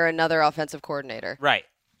hire another offensive coordinator. Right.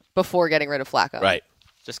 Before getting rid of Flacco. Right.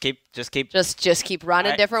 Just keep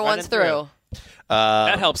running different ones through.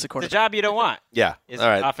 That helps the The quarterback. job you don't want. Yeah. Is All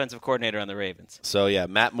right. offensive coordinator on the Ravens. So, yeah,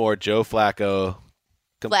 Matt Moore, Joe Flacco.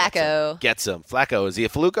 Gets him. Flacco, is he a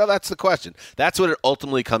fluko? That's the question. That's what it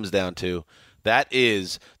ultimately comes down to. That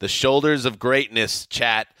is the shoulders of greatness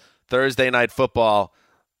chat, Thursday Night Football.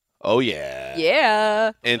 Oh, yeah.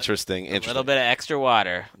 Yeah. Interesting. A little bit of extra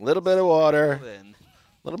water. A little bit of water.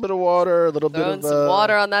 A little bit of water. A little Throwing bit of some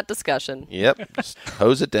water on that discussion. Yep. Just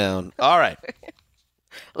hose it down. All right.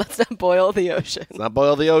 Let's not boil the ocean. Let's not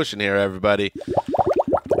boil the ocean here, everybody.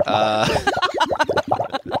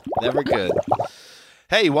 Never good.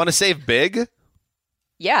 Hey, you want to save big?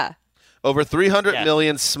 Yeah. Over 300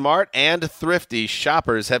 million smart and thrifty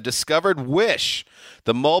shoppers have discovered Wish,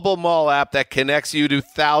 the mobile mall app that connects you to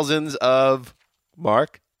thousands of,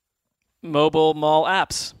 Mark? Mobile mall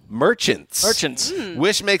apps. Merchants.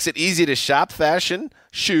 Wish makes it easy to shop fashion,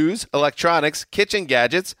 shoes, electronics, kitchen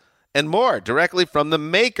gadgets, and more directly from the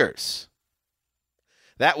makers.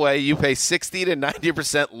 That way, you pay 60 to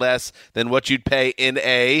 90% less than what you'd pay in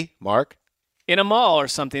a, Mark? In a mall or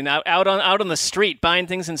something, out on the street, buying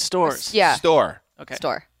things in stores. Yeah. Store. Okay.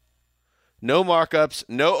 Store. No markups,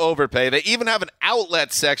 no overpay. They even have an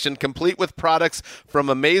outlet section complete with products from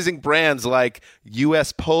amazing brands like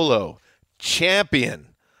U.S. Polo, Champion,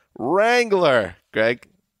 Wrangler. Greg?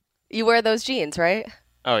 You wear those jeans, right?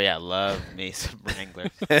 Oh, yeah. Love me some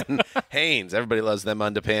Wranglers. And Hanes. Everybody loves them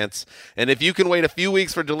underpants. And if you can wait a few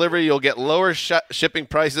weeks for delivery, you'll get lower shipping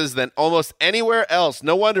prices than almost anywhere else.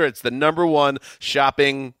 No wonder it's the #1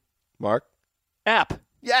 shopping, Mark? App.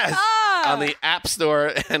 Yes. On the App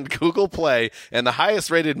Store and Google Play, and the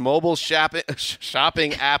highest rated mobile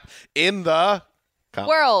shopping app in the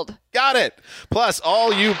world. Got it. Plus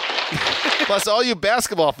all you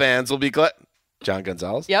basketball fans will be glad. John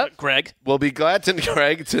Gonzalez. Yep. Greg. Will be glad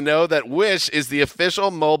to know that Wish is the official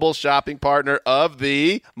mobile shopping partner of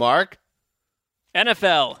the Mark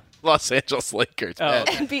NFL. Los Angeles Lakers. Oh.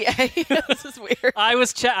 NBA. This is weird.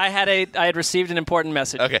 I had received an important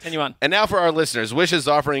message. Okay. Continue on. And now for our listeners, Wish is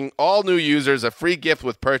offering all new users a free gift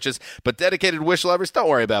with purchase, but dedicated Wish lovers, don't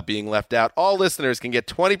worry about being left out. All listeners can get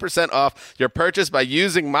 20% off your purchase by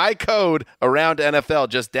using my code AroundNFL.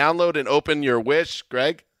 Just download and open your Wish,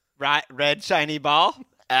 Greg. Red shiny ball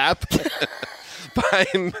app.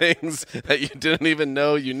 Find things that you didn't even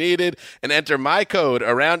know you needed and enter my code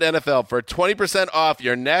around NFL for 20% off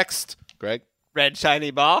your next, Greg? Red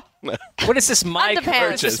shiny ball? What is this my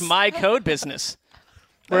code business?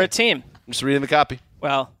 We're a team. I'm just reading the copy.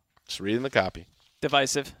 Well, just reading the copy.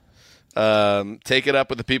 Divisive. Take it up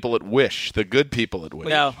with the people at Wish, the good people at Wish.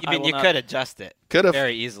 No, I mean, you could adjust it. Could have.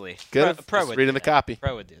 Very easily. Could have. Pro Just would reading do the that. copy.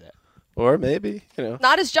 Pro would do that. Or maybe,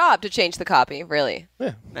 Not his job to change the copy, really.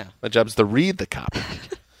 Yeah. My job is to read the copy.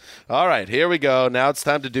 All right, here we go. Now it's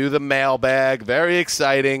time to do the mailbag. Very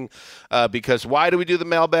exciting because why do we do the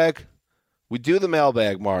mailbag? We do the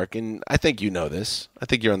mailbag, Mark, and I think you know this. I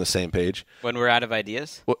think you're on the same page. When we're out of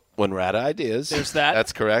ideas? When we're out of ideas. There's that.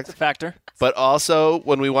 That's correct. It's a factor. But also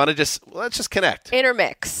when we want to let's just connect.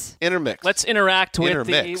 Intermix. Let's interact with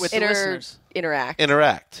the listeners.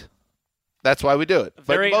 Interact. That's why we do it.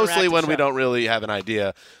 Very but mostly interactive when we show. don't really have an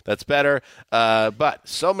idea, that's better. But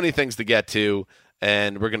so many things to get to,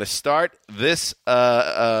 and we're going to start this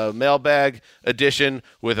mailbag edition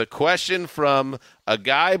with a question from a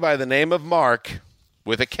guy by the name of Mark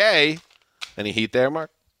with a K. Any heat there, Mark?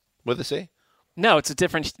 With a C? No, it's a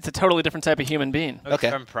totally different type of human being. Okay.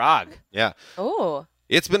 From Prague. Yeah. Oh.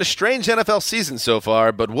 It's been a strange NFL season so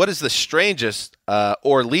far, but what is the strangest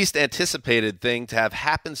or least anticipated thing to have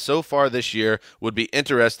happened so far this year? Would be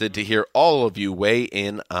interested to hear all of you weigh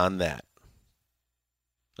in on that.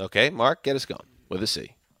 Okay, Mark, get us going with a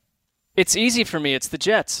C. It's easy for me. It's the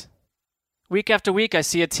Jets. Week after week, I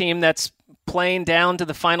see a team that's playing down to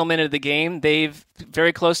the final minute of the game. They've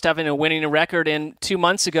very close to having a winning record, and 2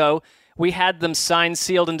 months ago, we had them signed,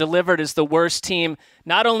 sealed, and delivered as the worst team,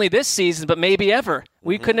 not only this season, but maybe ever.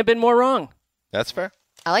 We couldn't have been more wrong. That's fair.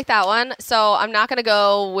 I like that one. So I'm not going to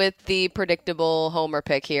go with the predictable homer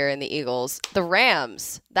pick here in the Eagles. The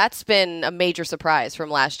Rams. That's been a major surprise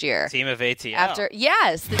from last year. Team of ATL.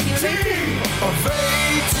 Yes, the team of ATL.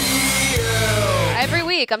 Every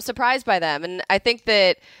week, I'm surprised by them. And I think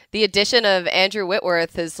that the addition of Andrew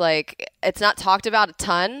Whitworth is it's not talked about a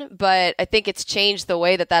ton, but I think it's changed the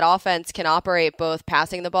way that offense can operate, both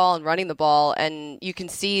passing the ball and running the ball. And you can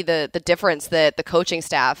see the difference that the coaching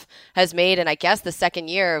staff has made. And I guess the second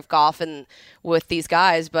year of Goff and with these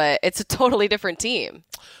guys, but it's a totally different team.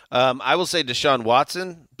 I will say Deshaun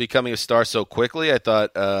Watson becoming a star so quickly. I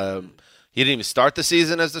thought he didn't even start the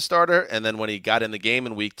season as the starter, and then when he got in the game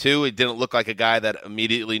in week 2, he didn't look like a guy that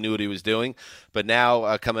immediately knew what he was doing. But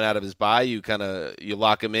now coming out of his bye, you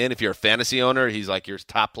lock him in. If you're a fantasy owner, he's like your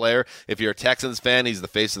top player. If you're a Texans fan, he's the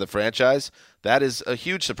face of the franchise. That is a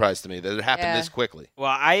huge surprise to me that it happened this quickly.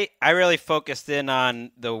 Well, I really focused in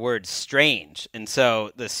on the word strange. And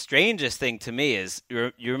so the strangest thing to me is,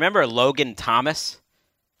 you remember Logan Thomas?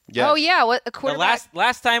 Yes. Oh, yeah. What a quarterback. The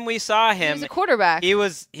last time we saw him, he was a quarterback. He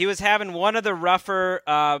was having one of the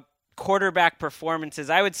rougher quarterback performances,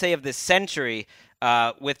 I would say, of this century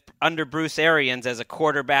under Bruce Arians as a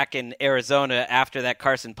quarterback in Arizona after that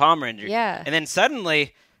Carson Palmer injury. Yeah. And then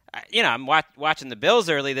suddenly, I'm watching the Bills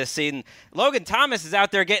early this season. Logan Thomas is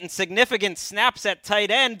out there getting significant snaps at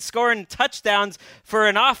tight end, scoring touchdowns for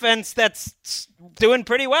an offense that's doing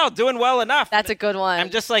pretty well, doing well enough. That's a good one. I'm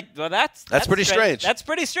just like, well, that's pretty strange. That's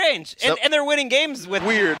pretty strange. So, and they're winning games with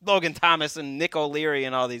Logan Thomas and Nick O'Leary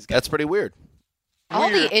and all these guys. That's pretty weird. All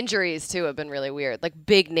the injuries, too, have been really weird. Like,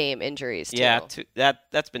 big name injuries, too. Yeah,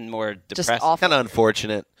 that's been more depressing. Just awful. Kind of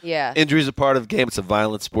unfortunate. Yeah. Injuries are part of the game. It's a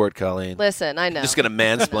violent sport, Colleen. Listen, I know. I'm just going to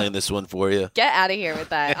mansplain this one for you. Get out of here with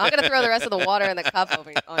that. I'm going to throw the rest of the water in the cup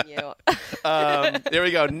on you. There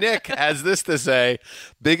we go. Nick has this to say.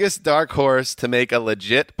 Biggest dark horse to make a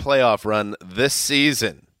legit playoff run this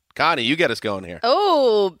season. Connie, you get us going here.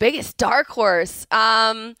 Oh, biggest dark horse.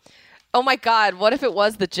 Oh, my God. What if it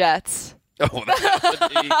was the Jets? Oh,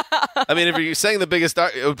 I mean, if you're saying the biggest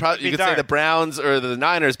dark, you could say the Browns or the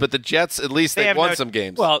Niners, but the Jets, at least they've won some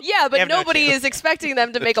games. Well, yeah, but nobody is expecting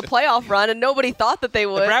them to make a playoff run, and nobody thought that they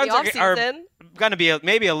would. The Browns are going to be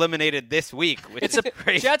maybe eliminated this week. Which is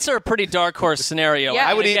crazy. Jets are a pretty dark horse scenario. Yeah.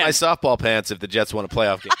 I would eat my softball pants if the Jets won a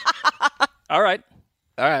playoff game. All right.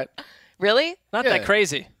 Really? Not that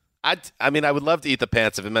crazy. I mean, I would love to eat the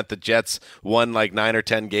pants if it meant the Jets won like 9 or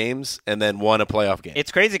 10 games and then won a playoff game.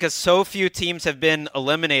 It's crazy because so few teams have been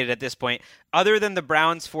eliminated at this point. Other than the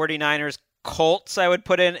Browns, 49ers, Colts, I would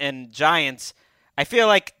put in, and Giants, I feel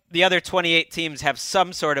like the other 28 teams have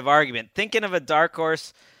some sort of argument. Thinking of a dark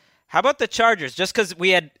horse, how about the Chargers? Just because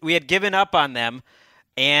we had given up on them,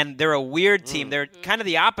 and they're a weird team. They're kind of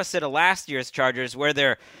the opposite of last year's Chargers, where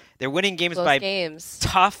they're winning games Close by games.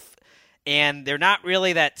 tough and they're not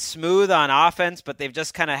really that smooth on offense, but they've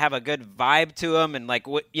just kind of have a good vibe to them, and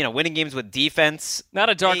winning games with defense. Not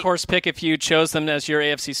a dark horse pick if you chose them as your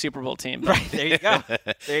AFC Super Bowl team. Right, there you go.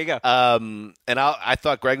 There you go. And I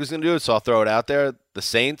thought Greg was going to do it, so I'll throw it out there. The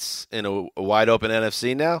Saints in a wide open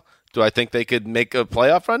NFC now. Do I think they could make a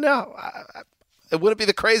playoff run now? It wouldn't be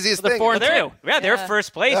the craziest thing. 4-2. They're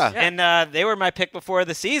first place, and they were my pick before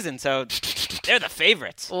the season, so they're the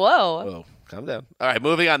favorites. Whoa. Calm down. All right,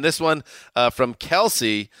 moving on. This one from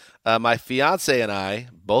Kelsey. My fiance and I,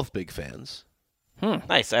 both big fans.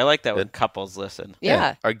 Nice. I like that when couples listen.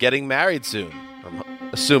 Yeah. Are getting married soon, I'm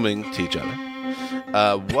assuming to each other.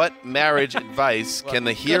 What marriage advice can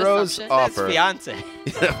the heroes offer? Fiance.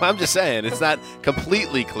 I'm just saying, it's not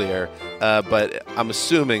completely clear, but I'm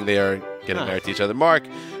assuming they are getting married to each other. Mark,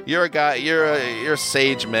 you're a guy. You're a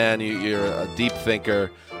sage man. You're a deep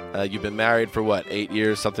thinker. You've been married for what, 8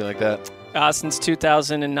 years, something like that? Since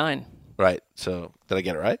 2009. Right. So did I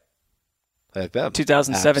get it right? I like that.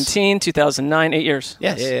 2017, 2009, 8 years.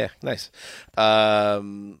 Yes. Yeah. Nice.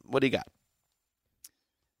 What do you got?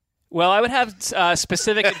 Well, I would have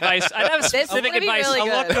specific advice. I'd have specific advice. Really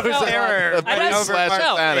I'd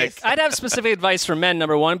have specific advice for men,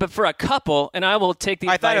 number one, but for a couple, and I will take the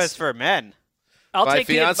advice. I thought it was for men. My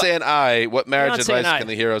fiance and I, what marriage advice can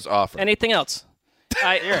the heroes offer? Anything else?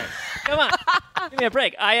 Come on, give me a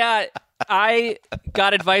break. I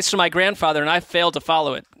got advice from my grandfather, and I failed to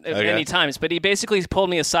follow it many times. But he basically pulled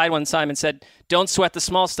me aside one time and said, "Don't sweat the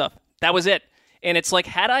small stuff." That was it. And it's like,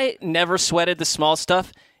 had I never sweated the small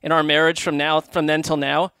stuff in our marriage from then till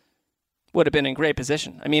now, would have been in great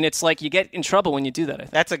position. I mean, it's like you get in trouble when you do that. I think.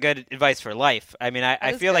 That's a good advice for life. I mean,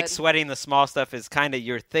 I feel like sweating the small stuff is kind of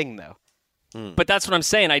your thing, though. But that's what I'm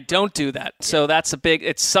saying. I don't do that. So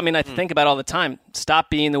it's something I think about all the time. Stop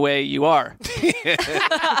being the way you are.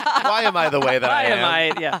 Why am I the way that I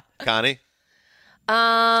am? Yeah. Connie?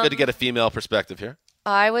 It's good to get a female perspective here.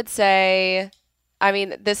 I would say, I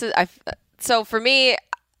mean, so for me,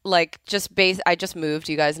 like I just moved,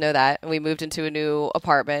 you guys know that, and we moved into a new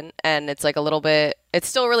apartment, and it's like it's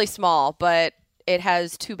still really small, but it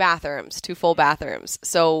has 2 full bathrooms.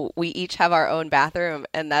 So we each have our own bathroom,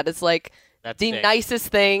 and that is like the nicest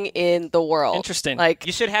thing in the world. Interesting. Like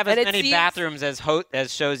you should have as many bathrooms as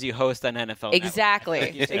shows you host on NFL.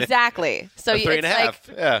 Exactly. Exactly. So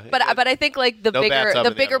 3.5. Yeah. But I think like the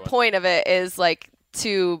bigger point of it is like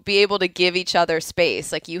to be able to give each other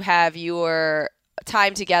space. Like you have your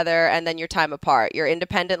time together and then your time apart, your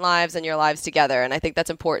independent lives and your lives together. And I think that's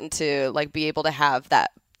important to like be able to have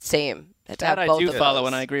that same. That I do follow,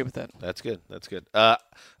 and I agree with that. That's good. That's good.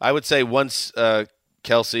 I would say once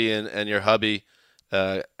Kelsey and your hubby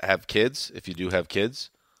have kids, if you do have kids,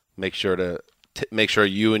 make sure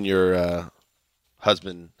you and your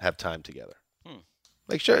husband have time together.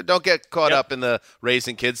 Make sure, don't get caught up in the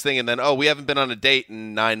raising kids thing, and then we haven't been on a date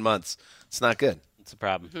in 9 months. It's not good. It's a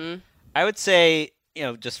problem. Mm-hmm. I would say,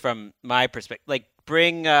 just from my perspective, like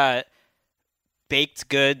bring baked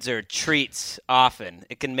goods or treats often.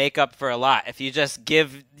 It can make up for a lot. If you just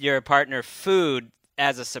give your partner food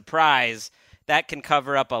as a surprise, that can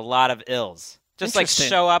cover up a lot of ills. Just like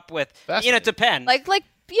show up with, it depends.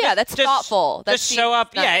 That's thoughtful. Just show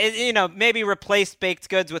up. Nice. Yeah, maybe replace baked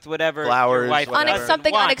goods with whatever. Flowers, your wife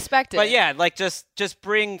something wants. Unexpected. But yeah, like just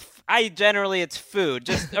bring. Generally it's food.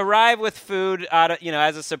 Just arrive with food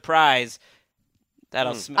as a surprise.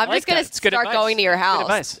 That'll smell. I'm just going to start going to your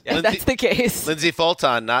house. If that's the case. Lindsay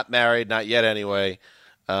Fulton, not married, not yet anyway.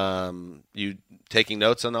 You taking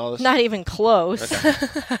notes on all this? Not even close.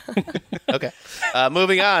 Okay.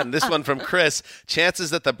 Moving on. This one from Chris.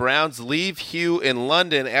 Chances that the Browns leave Hugh in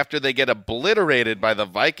London after they get obliterated by the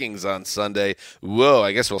Vikings on Sunday. Whoa,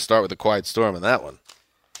 I guess we'll start with a quiet storm on that one.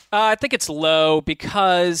 I think it's low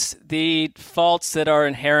because the faults that are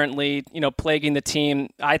inherently, plaguing the team,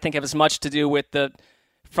 I think have as much to do with the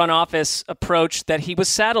front office approach that he was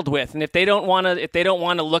saddled with. And if they don't want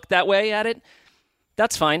to look that way at it,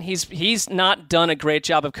 that's fine. He's not done a great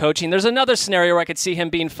job of coaching. There's another scenario where I could see him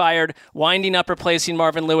being fired, winding up replacing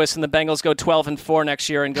Marvin Lewis, and the Bengals go 12-4 next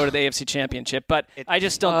year and go to the AFC Championship. But I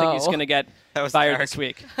just don't think he's going to get fired this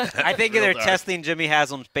week. I think they're testing Jimmy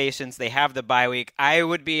Haslam's patience. They have the bye week. I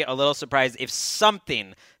would be a little surprised if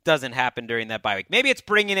something doesn't happen during that bye week. Maybe it's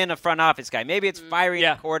bringing in a front office guy. Maybe it's firing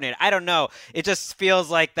a coordinator. I don't know. It just feels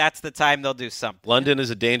like that's the time they'll do something. London is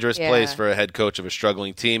a dangerous place for a head coach of a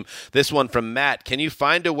struggling team. This one from Matt. Can you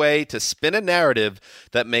find a way to spin a narrative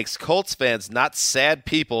that makes Colts fans not sad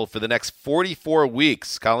people for the next 44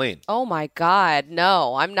 weeks? Colleen. Oh my God.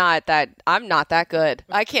 No, I'm not that good.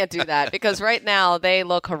 I can't do that because right now they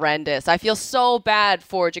look horrendous. I feel so bad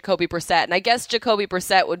for Jacoby Brissett. And I guess Jacoby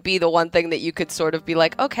Brissett would be the one thing that you could sort of be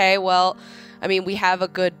like, okay, well, I mean, we have a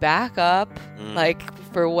good backup, like,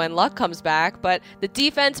 for when Luck comes back. But the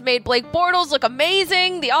defense made Blake Bortles look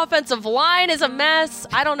amazing. The offensive line is a mess.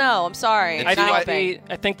 I don't know. I'm sorry. I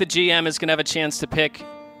think the GM is going to have a chance to pick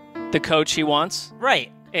the coach he wants.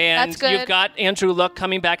 Right. And That's good. You've got Andrew Luck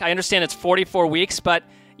coming back. I understand it's 44 weeks, but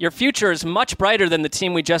your future is much brighter than the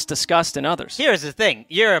team we just discussed and others. Here's the thing.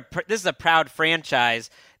 This is a proud franchise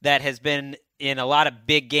that has been in a lot of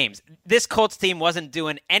big games. This Colts team wasn't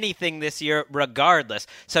doing anything this year regardless.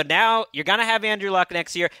 So now you're going to have Andrew Luck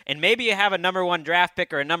next year, and maybe you have a number 1 draft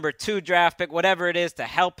pick or a number 2 draft pick, whatever it is, to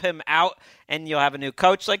help him out, and you'll have a new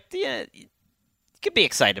coach. Like, you could be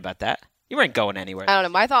excited about that. You weren't going anywhere. I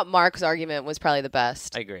don't know. I thought Mark's argument was probably the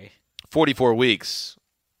best. I agree. 44 weeks.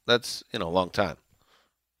 That's, a long time.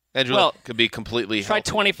 Andrew Luck could be completely try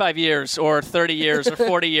healthy. 25 years or 30 years or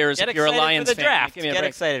 40 years if you're a Lions fan. Get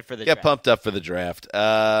excited for the draft. Get pumped up for the draft.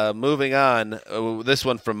 Moving on, this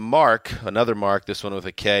one from Mark, another Mark, this one with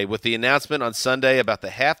a K. With the announcement on Sunday about the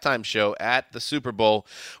halftime show at the Super Bowl,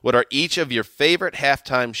 what are each of your favorite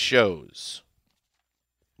halftime shows?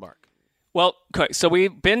 Well, okay, so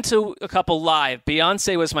we've been to a couple live.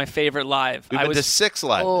 Beyonce was my favorite live. We've been to 6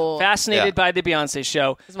 live. Fascinated by the Beyonce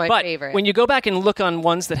show. It's my favorite. When you go back and look on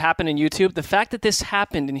ones that happen in YouTube, the fact that this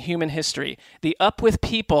happened in human history, the Up With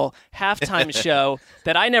People halftime show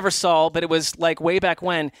that I never saw, but it was like way back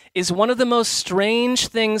when, is one of the most strange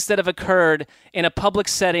things that have occurred in a public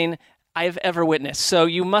setting I've ever witnessed. So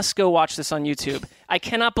you must go watch this on YouTube. I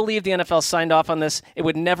cannot believe the NFL signed off on this. It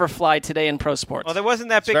would never fly today in pro sports. Well, there wasn't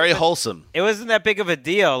that big. It's very wholesome. It wasn't that big of a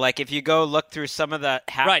deal. Like, if you go look through some of the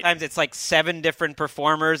halftimes, it's like 7 different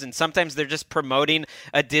performers, and sometimes they're just promoting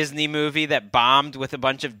a Disney movie that bombed with a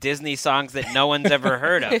bunch of Disney songs that no one's ever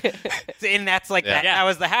heard of. And that's like that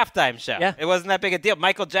was the halftime show. Yeah. It wasn't that big a deal.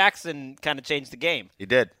 Michael Jackson kind of changed the game. He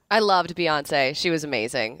did. I loved Beyonce. She was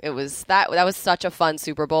amazing. It was that was such a fun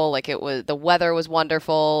Super Bowl. Like, it was, the weather was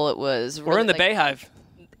wonderful. It was really, we're in the Bayhive.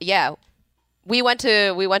 Yeah. We went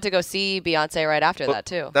to go see Beyonce right after that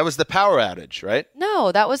too. That was the power outage, right?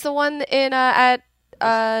 No, that was the one in at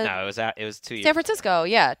no, it was 2 years. San Francisco.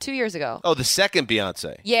 Yeah, 2 years ago. Oh, the second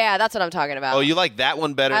Beyonce. Yeah, that's what I'm talking about. Oh, you like that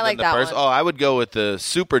one better than the first? One. Oh, I would go with the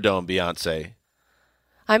Superdome Beyonce.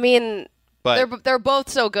 I mean, but they're both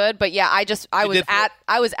so good, but yeah, I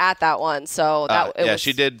was at that one, so was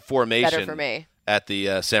she did Formation better for me. At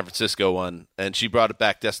the San Francisco one, and she brought it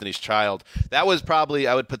back, Destiny's Child. That was probably,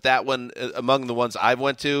 I would put that one among the ones I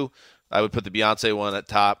went to. I would put the Beyonce one at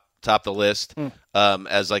top the list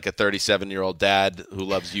as like a 37-year-old dad who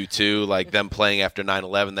loves U2, like them playing after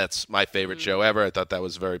 9/11. That's my favorite show ever. I thought that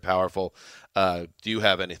was very powerful. Do you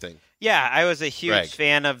have anything? Yeah, I was a huge Greg.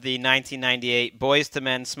 fan of the 1998 Boyz II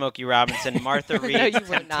Men, Smokey Robinson, Martha Reeves,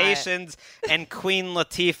 Temptations, and Queen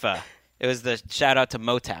Latifah. It was the shout out to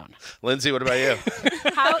Motown. Lindsay, what about you?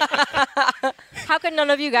 How could none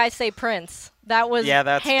of you guys say Prince? That was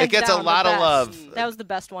it gets a lot of love. That was the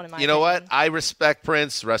best one in my opinion. You know opinion. what? I respect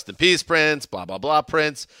Prince. Rest in peace, Prince. Blah blah blah,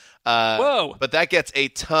 Prince. Whoa! But that gets a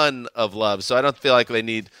ton of love, so I don't feel like they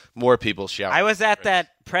need more people shouting. I was at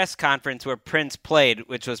that press conference where Prince played,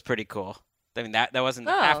 which was pretty cool. I mean, that wasn't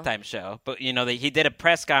the halftime show, but he did a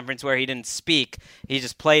press conference where he didn't speak; he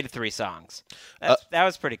just played 3 songs. That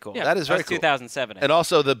was pretty cool. Yeah, that is very cool. 2007, and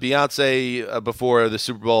also the Beyonce before the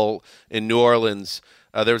Super Bowl in New Orleans.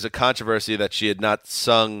 There was a controversy that she had not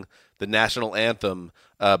sung the national anthem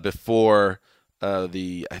before I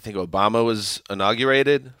think Obama was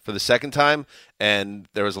inaugurated for the second time, and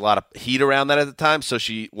there was a lot of heat around that at the time. So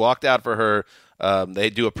she walked out for her. They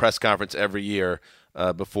do a press conference every year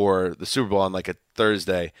before the Super Bowl on like a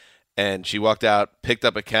Thursday, and she walked out, picked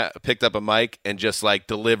up a mic, and just like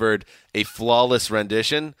delivered a flawless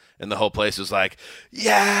rendition, and the whole place was like,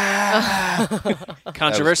 "Yeah!"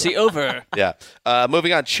 Controversy over. Yeah.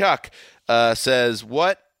 Moving on, Chuck says,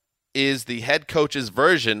 "What is the head coach's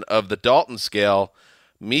version of the Dalton scale?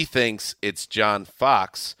 Me thinks it's John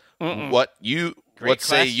Fox. What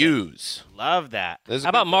say yous?" Love that. How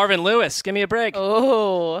about Marvin Lewis? Give me a break.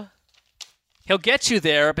 Oh. He'll get you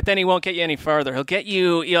there, but then he won't get you any further. He'll get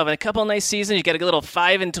you. You have a couple of nice seasons. You get a little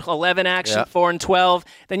 5-11 action, 4-12.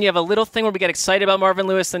 Then you have a little thing where we get excited about Marvin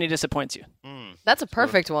Lewis. Then he disappoints you. That's a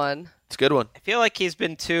perfect one. It's a good one. I feel like he's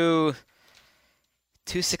been too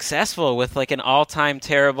successful with like an all-time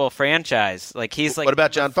terrible franchise. Like he's like. What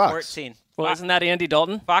about John Fox? 14. Well, isn't that Andy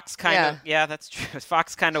Dalton? Fox kind of. Yeah, that's true.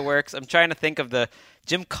 Fox kind of works. I'm trying to think of the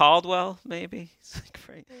Jim Caldwell. Maybe he's like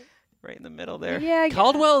right in the middle there. Yeah,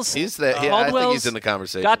 Caldwell's. He's the. Yeah, I think he's in the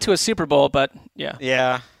conversation. Got to a Super Bowl, but yeah.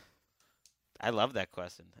 Yeah. I love that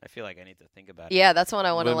question. I feel like I need to think about it. Yeah, that's one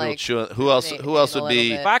I want to like. Who else would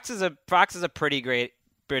be? Fox is a pretty great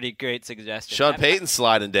suggestion. Sean Payton's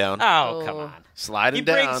sliding down. Oh, come on. Sliding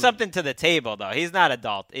down. He brings something to the table, though. He's not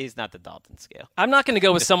He's not the Dalton scale. I'm not going to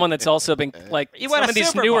go with someone that's also been like some of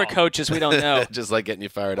these newer coaches we don't know. Just like getting you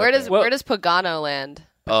fired Where up. Where does Pagano land?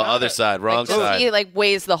 Oh, other side, wrong side. He like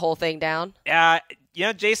weighs the whole thing down.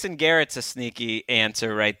 Jason Garrett's a sneaky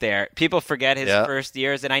answer right there. People forget his first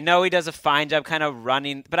years, and I know he does a fine job kind of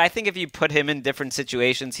running, but I think if you put him in different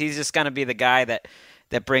situations, he's just going to be the guy that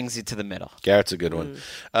brings you to the middle. Garrett's a good one.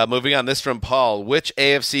 Moving on, this from Paul. Which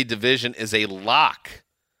AFC division is a lock?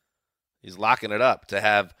 He's locking it up to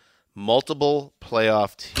have multiple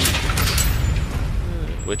playoff teams.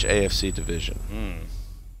 Which AFC division?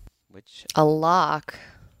 A lock.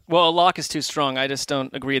 Well, a lock is too strong. I just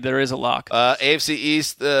don't agree there is a lock. AFC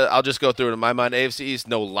East, I'll just go through it in my mind. AFC East,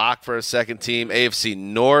 no lock for a second team. AFC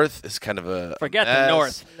North is kind of a Forget mess. the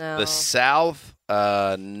North. No. The South,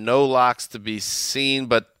 no locks to be seen,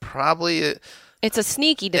 but probably... It's a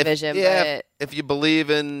sneaky division. If you believe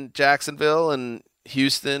in Jacksonville and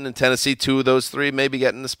Houston and Tennessee, two of those three maybe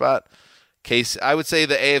getting the spot. I would say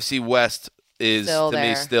the AFC West is still to there.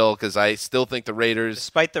 me still, because I still think the Raiders,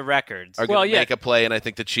 despite the records, are going to make a play, and I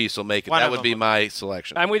think the Chiefs will make it. One that of would them be will. my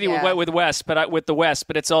selection. I'm with you with West, with the West,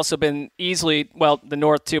 but it's also been easily the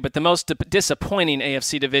North too, but the most disappointing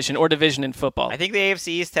AFC division or division in football. I think the AFC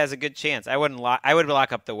East has a good chance. I would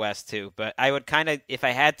lock up the West too, but I would kind of, if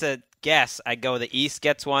I had to guess, I'd go the East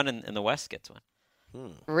gets one and the West gets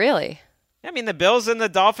one. Really? I mean, the Bills and the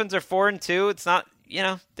Dolphins are 4-2. It's not,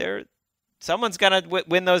 someone's gonna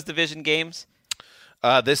win those division games.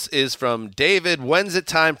 This is from David. When's it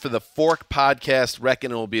time for the Fork podcast?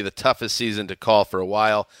 Reckon it will be the toughest season to call for a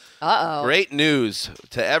while. Uh-oh. Great news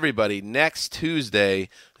to everybody. Next Tuesday,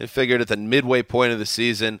 they figured at the midway point of the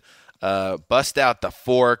season, bust out the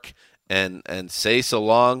Fork and say so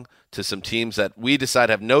long to some teams that we decide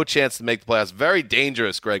have no chance to make the playoffs. Very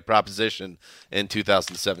dangerous, Greg, proposition in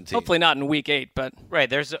 2017. Hopefully not in Week 8, but right.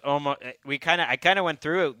 There's almost I kind of went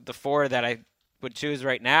through the four that I would choose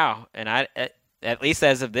right now, and at least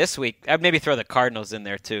as of this week, I'd maybe throw the Cardinals in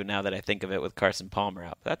there too, now that I think of it with Carson Palmer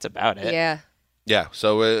out. That's about it. Yeah,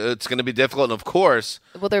 so it's going to be difficult. And, of course...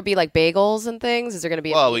 Will there be, like, bagels and things? Is there going to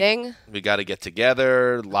be a meeting? We got to get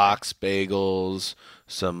together, lox, bagels,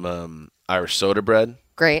 some Irish soda bread.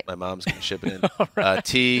 Great. My mom's going to ship it in. Right.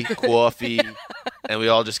 Tea, coffee, and we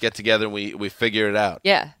all just get together and we figure it out.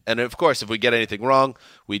 Yeah. And, of course, if we get anything wrong,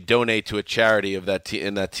 we donate to a charity of that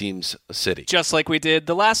in that team's city. Just like we did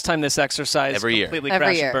the last time this exercise every year. Completely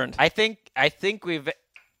crashed and burned. I think we've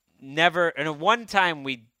never... And one time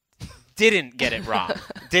we didn't get it wrong.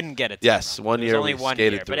 Didn't get it. Yes, one year only we one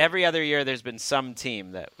skated year, through. but every other year there's been some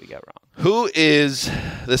team that we got wrong. Who is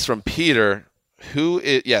this from Peter? Who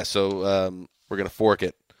is? Yeah, so we're gonna fork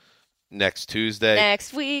it next Tuesday.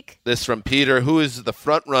 Next week. This from Peter. Who is the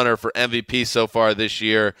front runner for MVP so far this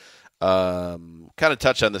year? Kind of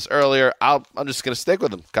touched on this earlier. I'm just going to stick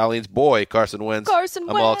with him. Colleen's boy, Carson Wentz. I'm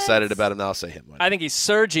all excited about him. I'll say him. I think he's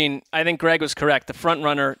surging. I think Greg was correct. The front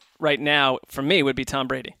runner right now, for me, would be Tom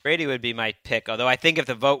Brady. Brady would be my pick, although I think if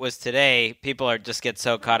the vote was today, people are just get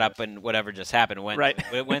so caught up in whatever just happened. Wentz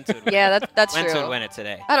would win. Yeah, that's Wentz true. would win it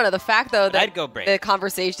today. I don't know. The fact, though, that I'd go Brady. the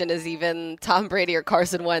conversation is even Tom Brady or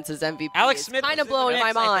Carson Wentz as MVP Alex Smith kind of blowing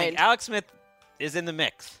my mind. Alex Smith is in the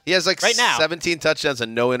mix. He has like right now 17 touchdowns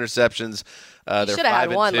and no interceptions. He should have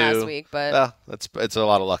had one last week, but well, it's a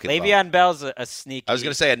lot of luck. Le'Veon Bell's a sneaky. I was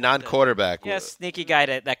going to say a non-quarterback. Yeah, sneaky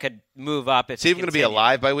guy that could move up. Is he even going to be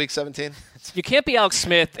alive by week 17? You can't be Alex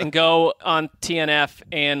Smith and go on TNF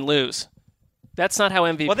and lose. That's not how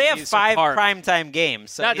MVP. Well, they have 5 primetime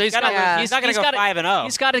games, so he's not going to go 5-0.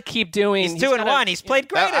 He's got to keep doing. He's 2-1. He's played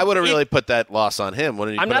great. I would have really put that loss on him.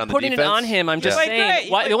 I'm not putting it on him. I'm just saying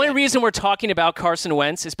the only reason we're talking about Carson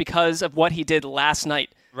Wentz is because of what he did last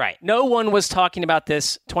night. Right. No one was talking about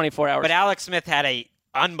this 24 hours. But Alex Smith had a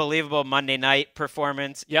unbelievable Monday night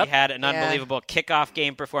performance. Yep. He had an unbelievable kickoff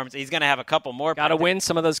game performance. He's going to have a couple more. Got to win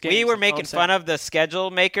some of those games. We were making fun of the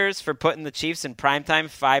schedule makers for putting the Chiefs in primetime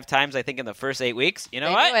 5 times, I think, in the first 8 weeks. You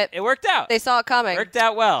know what? It worked out. They saw it coming. Worked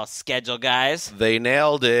out well, schedule guys. They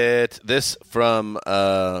nailed it. This from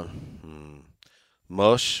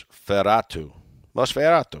Moshe Ferratu.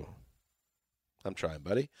 I'm trying,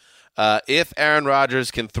 buddy. If Aaron Rodgers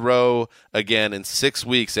can throw again in 6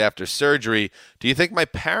 weeks after surgery, do you think my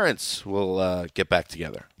parents will get back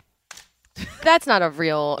together? That's not a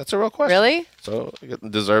real... That's a real question. Really? So it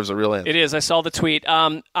deserves a real answer. It is. I saw the tweet.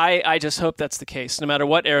 I just hope that's the case. No matter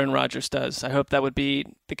what Aaron Rodgers does, I hope that would be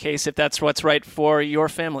the case if that's what's right for your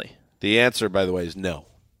family. The answer, by the way, is no.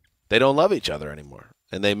 They don't love each other anymore.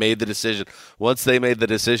 And they made the decision. Once they made the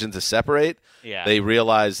decision to separate, they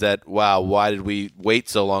realized that, wow, why did we wait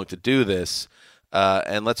so long to do this?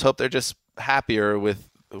 And let's hope they're just happier with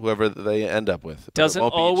whoever they end up with. Doesn't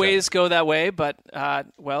always go that way, but,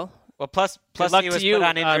 well, plus good luck he was to you, put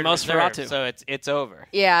on injured reserve, Nosferatu. so it's over.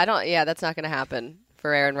 Yeah, that's not going to happen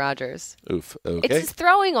for Aaron Rodgers. Oof. Okay. It's his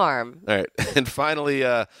throwing arm. All right. And finally,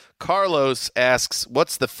 Carlos asks,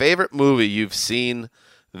 what's the favorite movie you've seen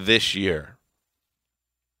this year?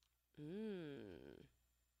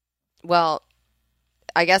 Well,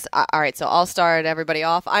 I guess, all right, so I'll start everybody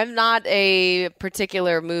off. I'm not a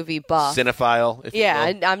particular movie buff. Cinephile, if you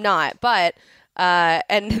will. I'm not. But,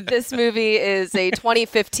 and this movie is a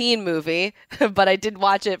 2015 movie, but I did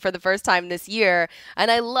watch it for the first time this year, and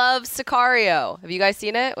I love Sicario. Have you guys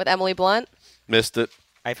seen it with Emily Blunt? Missed it.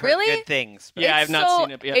 I've heard Really? good things. Yeah, I've not seen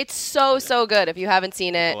it yet. It's so good. If you haven't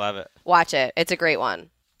seen it, I love it. watch it. It's a great one.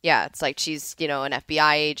 Yeah, it's like she's, an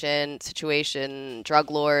FBI agent, situation, drug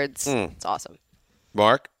lords. It's awesome.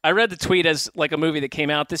 Mark? I read the tweet as like a movie that came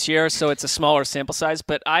out this year, so it's a smaller sample size,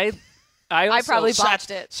 but I also, probably botched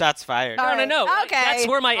it. Shots fired. No. Okay. That's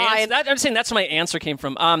where my answer. I'm saying that's where my answer came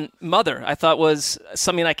from. Mother, I thought was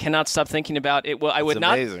something I cannot stop thinking about. I would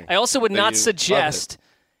not. amazing I also would that not you suggest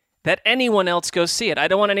that anyone else go see it. I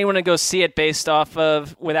don't want anyone to go see it based off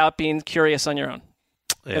of without being curious on your own.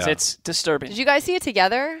 Because it's disturbing. Did you guys see it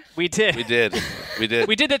together? We did. We did. We did.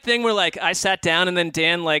 We did the thing where I sat down and then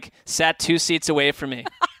Dan sat 2 seats away from me.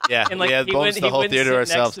 Yeah, and, we had almost the whole theater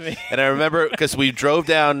ourselves. And I remember because we drove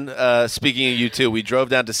down. Speaking of you two, we drove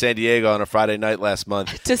down to San Diego on a Friday night last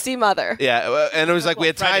month to see Mother. Yeah, and it was like we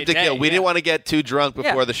had time Friday to kill. day, We didn't want to get too drunk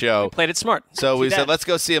before the show. We played it smart. So we said, let's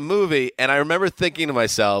go see a movie. And I remember thinking to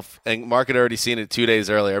myself, and Mark had already seen it 2 days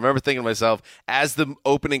earlier. I remember thinking to myself as the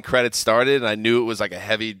opening credits started, and I knew it was like a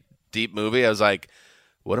heavy, deep movie. I was like,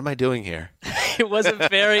 what am I doing here? It wasn't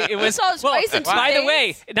very. It was. By the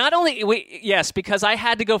way, not only yes, because I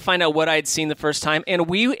had to go find out what I had seen the first time, and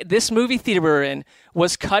this movie theater we were in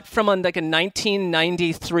was cut from a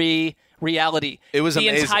 1993 reality. It was the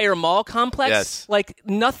amazing. Entire mall complex. Yes. Like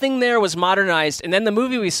nothing there was modernized, and then the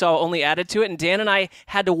movie we saw only added to it. And Dan and I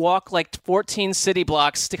had to walk 14 city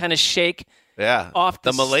blocks to kind of shake. Yeah, off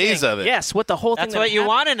the malaise thing. of it. Yes, what the whole thing. That's what you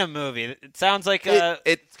want in a movie. It sounds like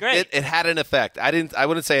it's great. It had an effect. I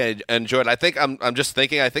wouldn't say I enjoyed it. I think I'm just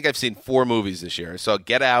thinking. I think I've seen 4 movies this year. I saw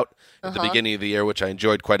Get Out at the beginning of the year, which I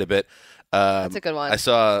enjoyed quite a bit. That's a good one. I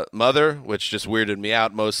saw Mother, which just weirded me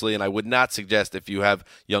out mostly, and I would not suggest if you have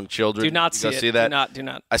young children. Do not see that. Do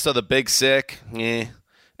not. I saw The Big Sick.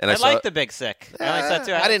 And I like The Big Sick. I like that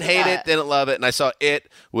too. I didn't hate it, didn't love it, and I saw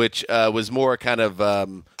It, which was more kind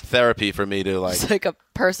of therapy for me to It's like a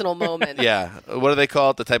personal moment. Yeah, what do they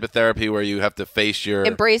call it? The type of therapy where you have to face your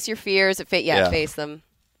embrace your fears. Face them.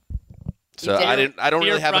 So I don't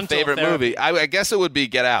really have a favorite movie. I guess it would be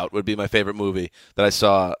Get Out. Would be my favorite movie that I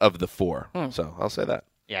saw of the 4. So I'll say that.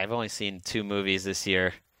 Yeah, I've only seen 2 movies this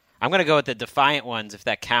year. I'm gonna go with the Defiant Ones if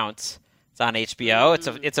that counts. It's on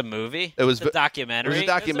HBO. It's a movie. It was a documentary. It was a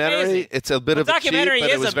documentary. It's a bit of a cheap, but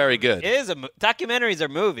it was very good. It is documentaries are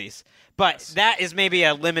movies, but that is maybe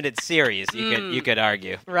a limited series. You could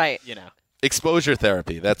argue, right? Exposure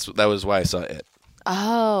therapy. That was why I saw It.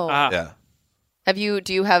 Oh, yeah.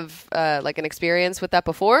 Do you have an experience with that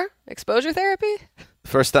before? Exposure therapy?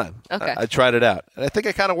 First time. Okay. I tried it out, and I think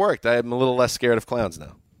it kind of worked. I'm a little less scared of clowns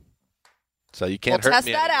now. So you can't hurt test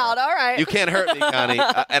me that anymore. out. All right. You can't hurt me, Connie.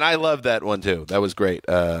 And I love that one too. That was great.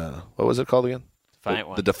 What was it called again? Defiant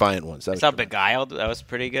Ones. The Defiant Ones. I saw Beguiled. That was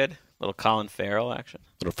pretty good. Little Colin Farrell action.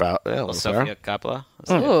 Little Sofia Coppola.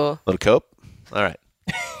 Ooh. Little Cope. All right.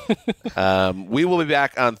 We will be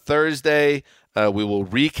back on Thursday. We will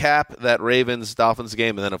recap that Ravens-Dolphins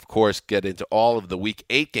game, and then, of course, get into all of the Week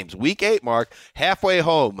 8 games. Week 8, Mark, halfway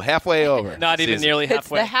home, halfway over. Not even nearly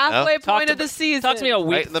halfway. It's the halfway point of the season. Talk to me about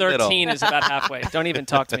Week Right in the 13 is about halfway. Don't even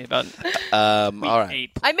talk to me about all right.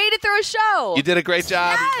 8. I made it through a show. You did a great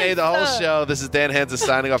job. Yes! You made the whole show. This is Dan Hanzus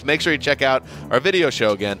signing off. Make sure you check out our video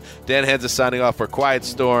show again. Dan Hanzus signing off for Quiet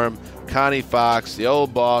Storm, Connie Fox, the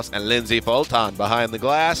old boss, and Lindsay Fulton behind the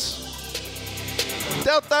glass.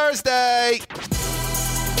 Till Thursday.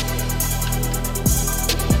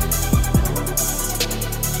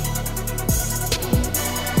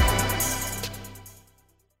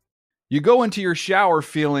 You go into your shower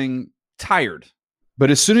feeling tired, but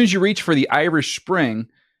as soon as you reach for the Irish Spring,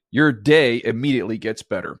 your day immediately gets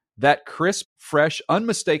better. That crisp, fresh,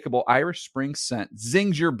 unmistakable Irish Spring scent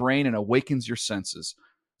zings your brain and awakens your senses.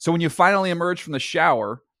 So when you finally emerge from the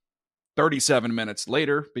shower, 37 minutes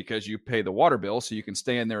later, because you pay the water bill so you can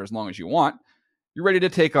stay in there as long as you want, you're ready to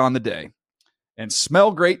take on the day. And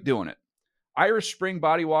smell great doing it. Irish Spring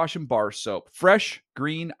Body Wash and Bar Soap. Fresh,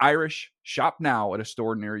 green, Irish. Shop now at a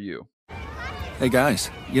store near you. Hey guys,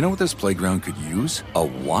 you know what this playground could use? A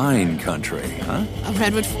wine country, huh? A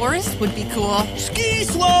redwood forest would be cool. Ski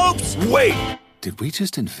slopes! Wait! Did we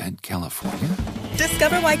just invent California?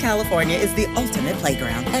 Discover why California is the ultimate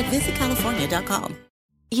playground at visitcalifornia.com.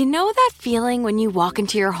 You know that feeling when you walk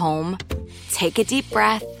into your home, take a deep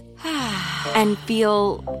breath, and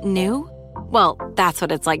feel new? Well, that's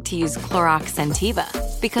what it's like to use Clorox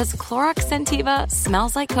Scentiva. Because Clorox Scentiva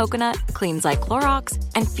smells like coconut, cleans like Clorox,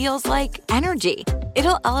 and feels like energy.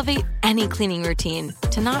 It'll elevate any cleaning routine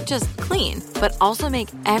to not just clean, but also make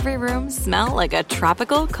every room smell like a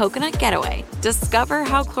tropical coconut getaway. Discover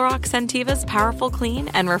how Clorox Scentiva's powerful clean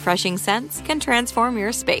and refreshing scents can transform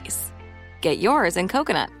your space. Get yours in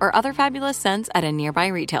coconut or other fabulous scents at a nearby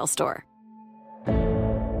retail store.